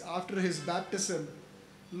is after his baptism,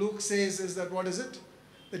 Luke says is that what is it?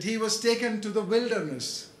 That he was taken to the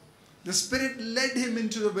wilderness. The Spirit led him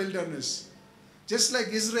into the wilderness. Just like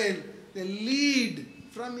Israel, they lead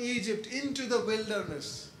from Egypt into the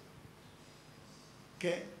wilderness.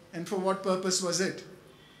 Okay? And for what purpose was it?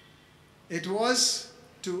 It was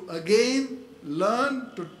to again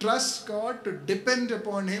learn to trust God, to depend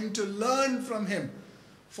upon him, to learn from him.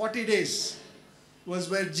 40 days was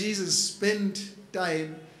where Jesus spent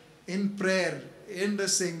time in prayer, in the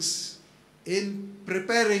things, in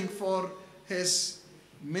preparing for his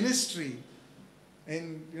ministry,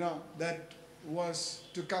 and that was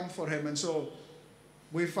to come for him. And so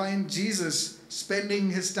we find Jesus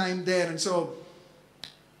spending his time there. And so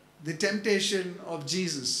the temptation of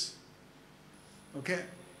Jesus, okay,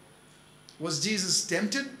 was Jesus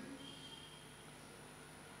tempted?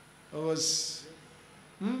 Or was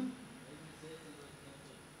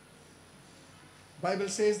Bible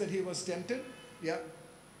says that he was tempted? Yeah.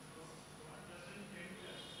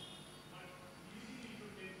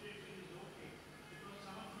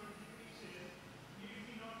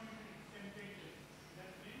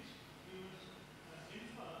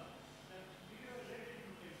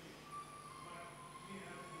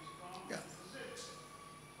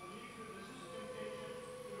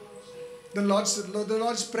 The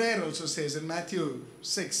Lord's Prayer also says in Matthew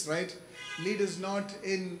 6, right? Lead us not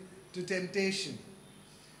into temptation.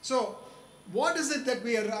 So, what is it that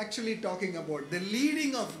we are actually talking about? The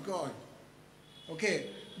leading of God. Okay,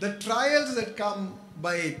 the trials that come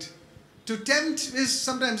by it. To tempt is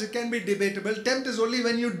sometimes it can be debatable. Tempt is only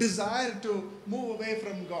when you desire to move away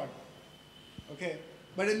from God. Okay,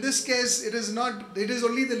 but in this case, it is not. It is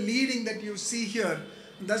only the leading that you see here.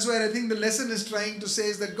 And that's where I think the lesson is trying to say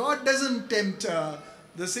is that God doesn't tempt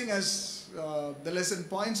the thing, as the lesson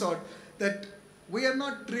points out, that we are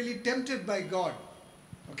not really tempted by God.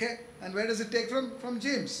 Okay, and where does it take from? From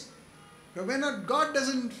James. We're not. God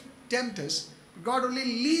doesn't tempt us. God only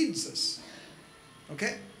leads us.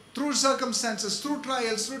 Okay, through circumstances, through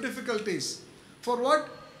trials, through difficulties. For what?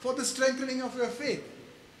 For the strengthening of your faith.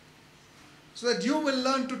 So that you will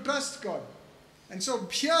learn to trust God. And so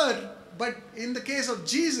here, but in the case of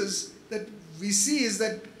Jesus, that we see is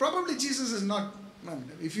that probably Jesus is not,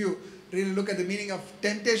 if you really look at the meaning of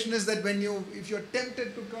temptation, is that if you're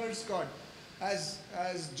tempted to curse God, as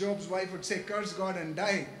Job's wife would say, curse God and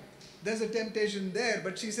die. There's a temptation there,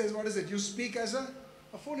 but she says, what is it? You speak as a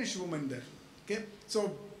foolish woman there. Okay?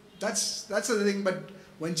 So that's the thing. But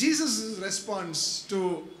when Jesus' response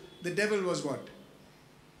to the devil was what?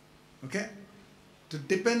 Okay? To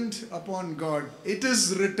depend upon God. It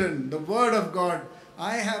is written, the word of God.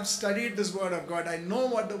 I have studied this word of God. I know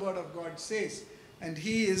what the word of God says. And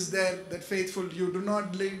he is there, that faithful. You do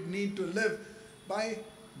not need to live by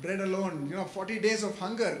bread alone. 40 days of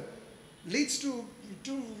hunger leads to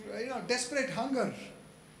desperate hunger.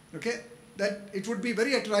 Okay? That it would be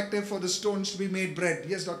very attractive for the stones to be made bread.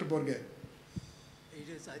 Yes, Dr. Borge. It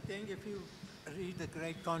is, I think if you read the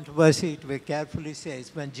great controversy, it very carefully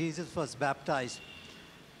says, when Jesus was baptized,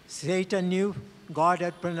 Satan knew, God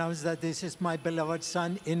had pronounced that this is my beloved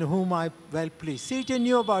Son in whom I well pleased. Satan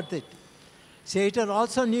knew about it. Satan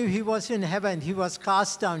also knew he was in heaven. He was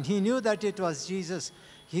cast down. He knew that it was Jesus.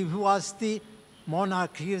 He was the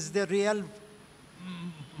monarch. He is the real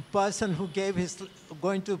person who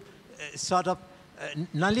going to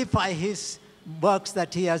nullify his works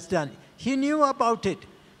that he has done. He knew about it.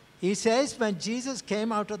 He says when Jesus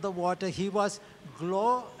came out of the water, he was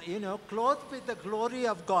clothed with the glory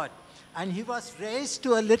of God. And he was raised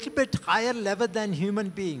to a little bit higher level than human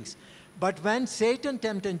beings. But when Satan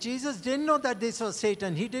tempted, Jesus didn't know that this was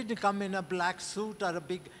Satan. He didn't come in a black suit or a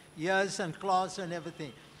big ears and claws and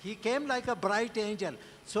everything. He came like a bright angel.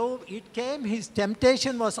 So his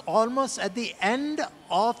temptation was almost at the end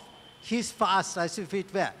of his fast, as if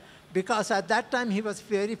it were. Because at that time he was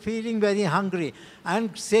feeling very hungry.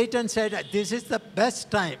 And Satan said, this is the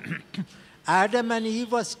best time. Adam and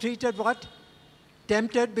Eve was treated what?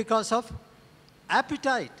 tempted because of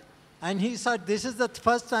appetite. And he said, this is the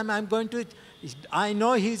first time I'm going to, I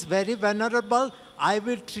know he's very vulnerable. I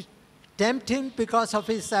will tempt him because of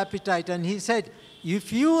his appetite. And he said,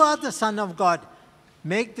 if you are the Son of God,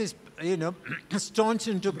 make this, stones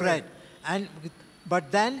into bread.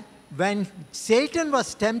 But then when Satan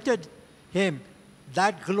was tempted him,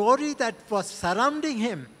 that glory that was surrounding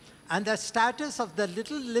him and the status of the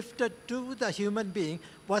little lifted to the human being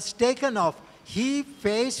was taken off. He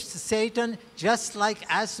faced Satan just like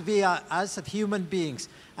as we are, as human beings,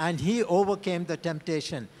 and he overcame the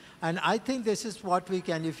temptation. And I think this is what we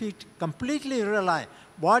can, if we completely rely,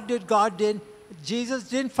 what did God do? Jesus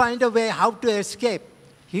didn't find a way how to escape.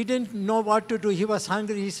 He didn't know what to do. He was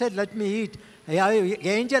hungry. He said, let me eat. The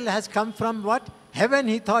angel has come from what? Heaven.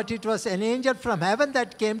 He thought it was an angel from heaven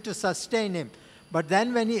that came to sustain him. But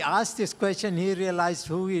then when he asked this question, he realized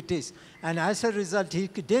who it is. And as a result, he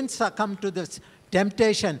didn't succumb to this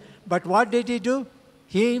temptation. But what did he do?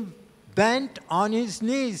 He went on his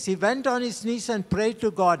knees. He went on his knees and prayed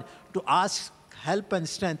to God to ask help and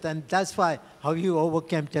strength. And that's why how you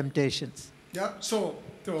overcame temptations. Yeah, so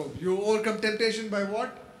you overcome temptation by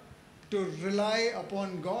what? To rely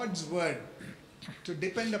upon God's word, to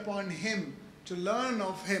depend upon Him, to learn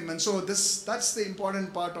of Him. And so that's the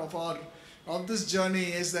important part of this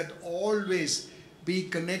journey, is that always be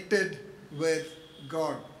connected with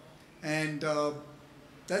God. And the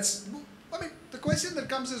question that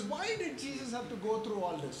comes is, why did Jesus have to go through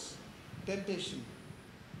all this temptation?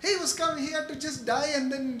 He was coming, he had to just die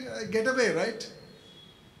and then get away, right?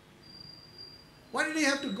 Why did he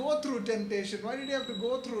have to go through temptation? Why did he have to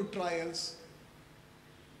go through trials?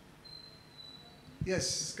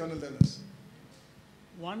 Yes, Colonel Dallas.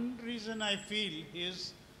 One reason I feel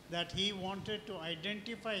is that he wanted to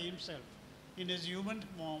identify himself in his human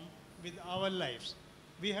form with our lives.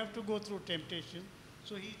 We have to go through temptation,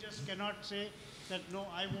 so he just cannot say that, no,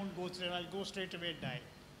 I won't go through it, I'll go straight away die.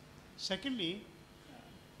 Secondly,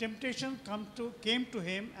 temptation came to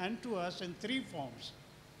him and to us in three forms.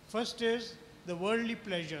 First is the worldly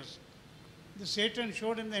pleasures. The Satan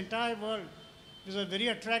showed him the entire world. It was very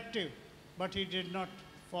attractive, but he did not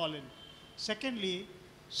fall in. Secondly,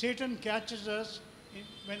 Satan catches us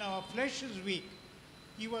when our flesh is weak.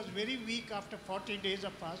 He was very weak after 40 days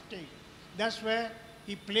of fasting. That's where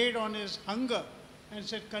he played on his hunger and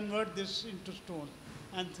said, convert this into stone.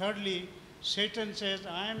 And thirdly, Satan says,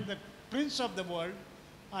 I am the prince of the world.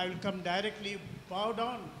 I will come directly, bow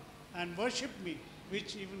down and worship me,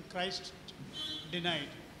 which even Christ denied.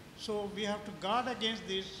 So we have to guard against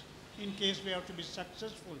this in case we have to be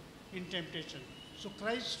successful in temptation. So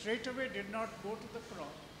Christ straight away did not go to the cross.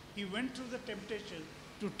 He went through the temptation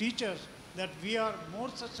to teach us that we are more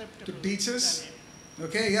susceptible. To teach us?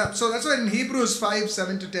 Okay, yeah. So that's why in Hebrews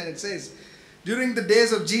 5:7-10 it says, during the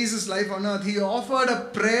days of Jesus' life on earth, he offered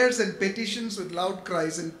up prayers and petitions with loud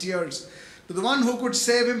cries and tears to the one who could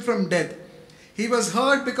save him from death. He was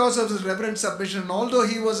heard because of his reverent submission. Although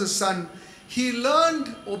he was a son, he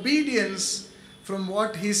learned obedience from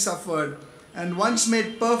what he suffered. And once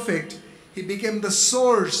made perfect, he became the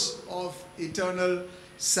source of eternal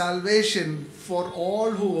salvation for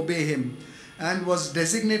all who obey him, and was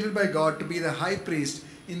designated by God to be the high priest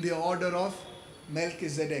in the order of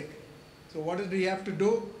Melchizedek. So what did he have to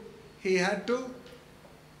do? He had to,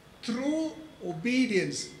 through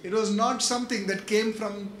obedience, it was not something that came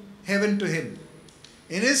from heaven to him.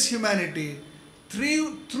 In his humanity,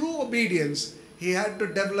 through obedience, he had to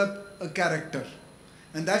develop a character.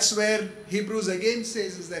 And that's where Hebrews again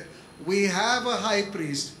says is that we have a high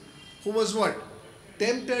priest who was what?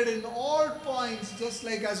 Tempted in all points, just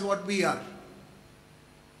like as what we are.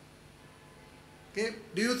 Okay?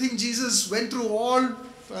 Do you think Jesus went through all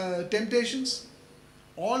temptations?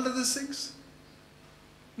 All of these things?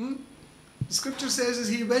 The scripture says is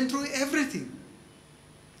he went through everything.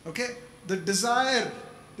 Okay? The desire,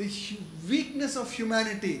 the weakness of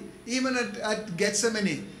humanity, even at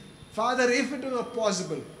Gethsemane. Father, if it were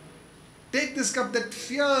possible, take this cup, that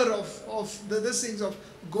fear of these things of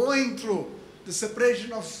going through the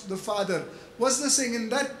separation of the Father was the thing in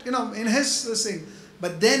that, in his this thing.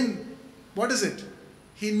 But then, what is it?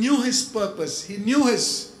 He knew his purpose. He knew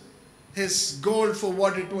his goal for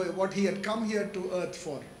what he had come here to earth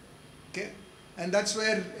for. Okay? And that's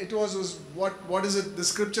where it was what is it? The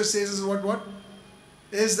scripture says is what?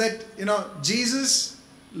 Is that, Jesus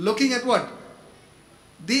looking at what?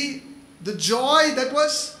 The joy that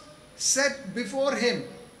was set before him.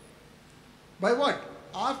 By what?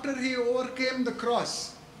 After he overcame the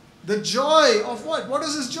cross. The joy of what? What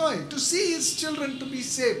was his joy? To see his children to be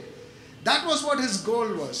saved. That was what his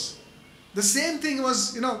goal was. The same thing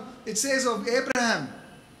was, it says of Abraham.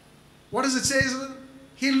 What does it say?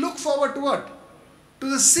 He looked forward to what? To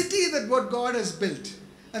the city that what God has built.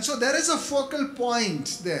 And so there is a focal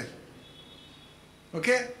point there.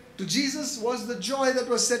 Okay? To Jesus was the joy that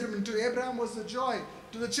was set him. To Abraham was the joy.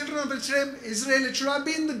 To the children of Israel, it should have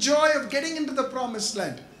been the joy of getting into the promised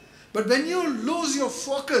land. But when you lose your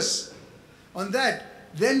focus on that,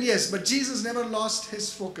 then yes, but Jesus never lost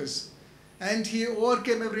his focus. And he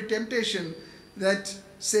overcame every temptation that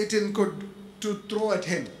Satan could to throw at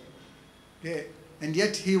him. Okay. And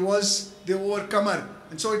yet he was the overcomer.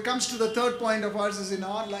 And so it comes to the third point of ours, is in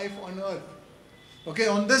our life on earth. Okay,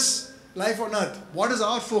 on this life on earth, what is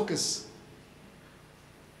our focus?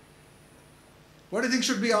 What do you think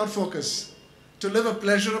should be our focus? To live a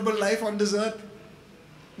pleasurable life on this earth?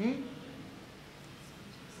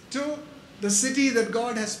 To the city that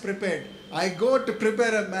God has prepared. I go to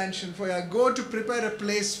prepare a mansion for you. I go to prepare a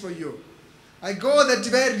place for you. I go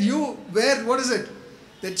that what is it?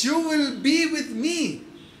 That you will be with me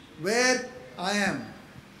where I am.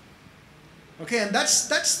 Okay, and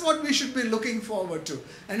that's what we should be looking forward to.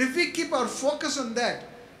 And if we keep our focus on that,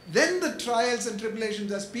 then the trials and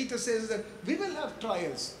tribulations, as Peter says, that we will have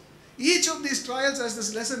trials. Each of these trials, as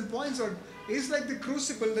this lesson points out, is like the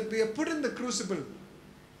crucible that we are put in the crucible.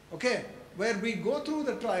 Okay, where we go through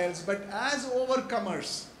the trials, but as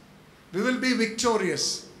overcomers, we will be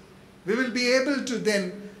victorious. We will be able to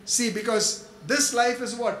then see, because this life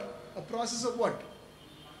is what? A process of what?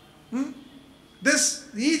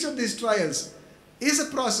 Each of these trials is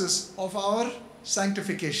a process of our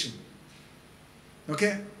sanctification.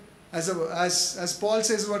 Okay? As Paul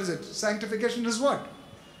says, what is it? Sanctification is what?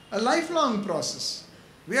 A lifelong process.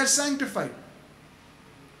 We are sanctified.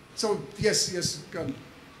 So, yes, come.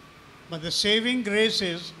 But the saving grace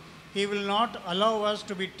is, he will not allow us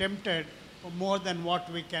to be tempted for more than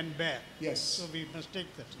what we can bear. Yes. So we must take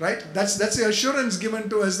that. Right? That's the assurance given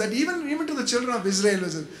to us, that even to the children of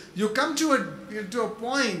Israel, you come to a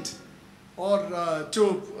point or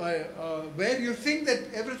where you think that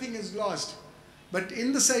everything is lost. But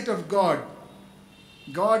in the sight of God,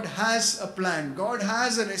 God has a plan. God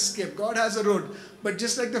has an escape. God has a road. But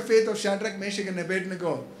just like the faith of Shadrach, Meshach and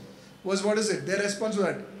Abednego was, what is it? Their response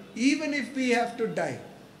was, even if we have to die,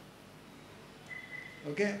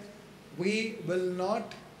 okay, we will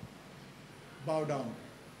not bow down.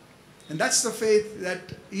 And that's the faith that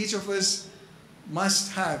each of us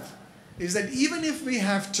must have, is that even if we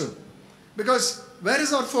have to, because where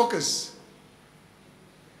is our focus?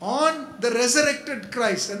 On the resurrected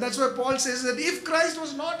Christ. And that's why Paul says that if Christ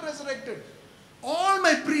was not resurrected, all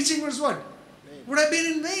my preaching was what? Would have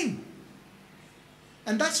been in vain.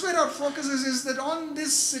 And that's where our focus is that on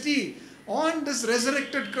this city, on this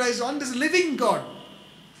resurrected Christ, on this living God.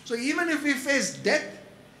 So even if we face death,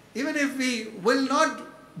 even if we will not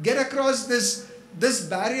get across this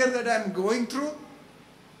barrier that I'm going through,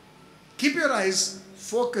 keep your eyes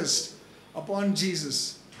focused upon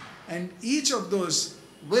Jesus. And each of those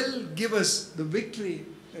will give us the victory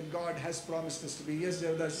that God has promised us to be. Yes,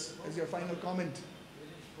 Devdas, as your final comment.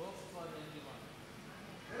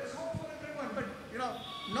 There is hope for everyone, but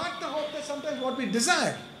not the hope that sometimes what we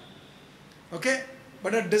desire. Okay?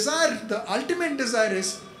 But a desire, the ultimate desire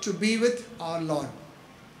is to be with our Lord.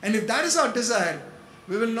 And if that is our desire,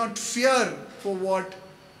 we will not fear for what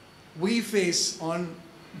we face on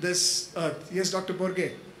this earth. Yes, Dr. Borge.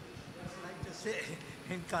 I'd like to say,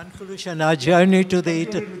 in conclusion, our journey to the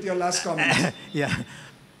with your last comment. yeah,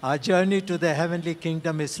 our journey to the heavenly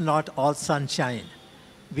kingdom is not all sunshine.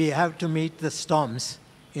 We have to meet the storms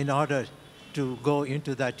in order to go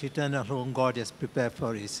into that eternal home God has prepared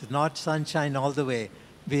for us. It's not sunshine all the way.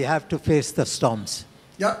 We have to face the storms.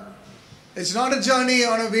 Yeah. It's not a journey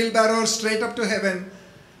on a wheelbarrow straight up to heaven.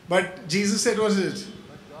 But Jesus said, what is it?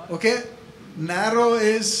 Okay? Narrow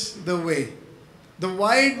is the way. The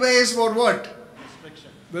wide way is for what?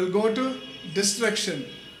 Destruction. We'll go to destruction.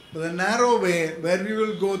 But the narrow way, where we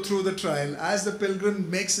will go through the trial, as the pilgrim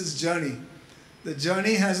makes his journey, the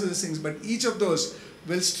journey has those things, but each of those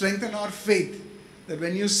will strengthen our faith, that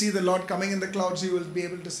when you see the Lord coming in the clouds, you will be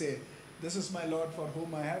able to say, this is my Lord for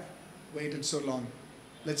whom I have waited so long.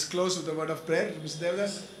 Let's close with a word of prayer. Mr. Devdas. His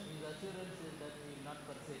assurance is that he will not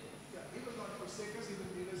forsake us. Yeah, he will not forsake us. He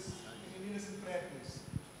will lead us in prayer, please.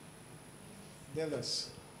 Devdas.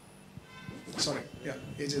 Sorry. Yeah,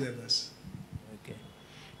 AJ Devdas. Okay.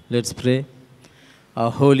 Let's pray.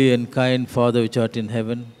 Our holy and kind Father which art in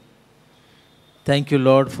heaven, thank you,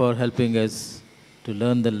 Lord, for helping us to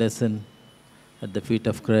learn the lesson at the feet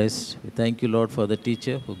of Christ. We thank you, Lord, for the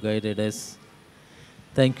teacher who guided us.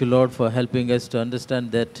 Thank you, Lord, for helping us to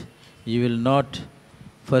understand that you will not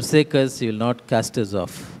forsake us, you will not cast us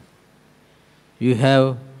off. You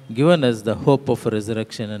have given us the hope of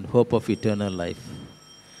resurrection and hope of eternal life.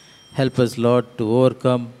 Help us, Lord, to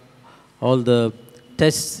overcome all the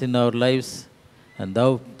tests in our lives, and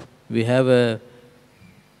thou, we have a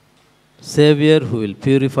Savior who will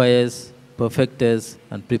purify us, perfect us,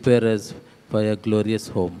 and prepare us for a glorious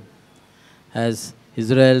home. As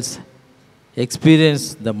Israel's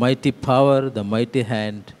experienced the mighty power, the mighty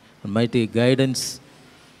hand, the mighty guidance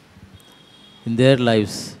in their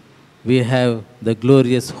lives, we have the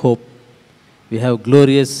glorious hope. We have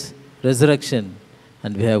glorious resurrection,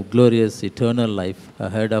 and we have glorious eternal life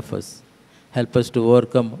ahead of us. Help us to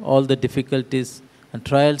overcome all the difficulties and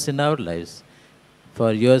trials in our lives.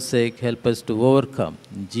 For your sake, help us to overcome.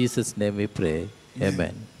 In Jesus' name we pray.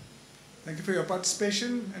 Amen. Thank you for your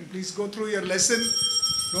participation, and please go through your lesson.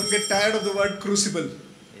 Don't get tired of the word crucible.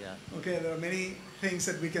 Yeah. Okay, there are many things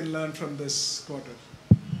that we can learn from this quarter.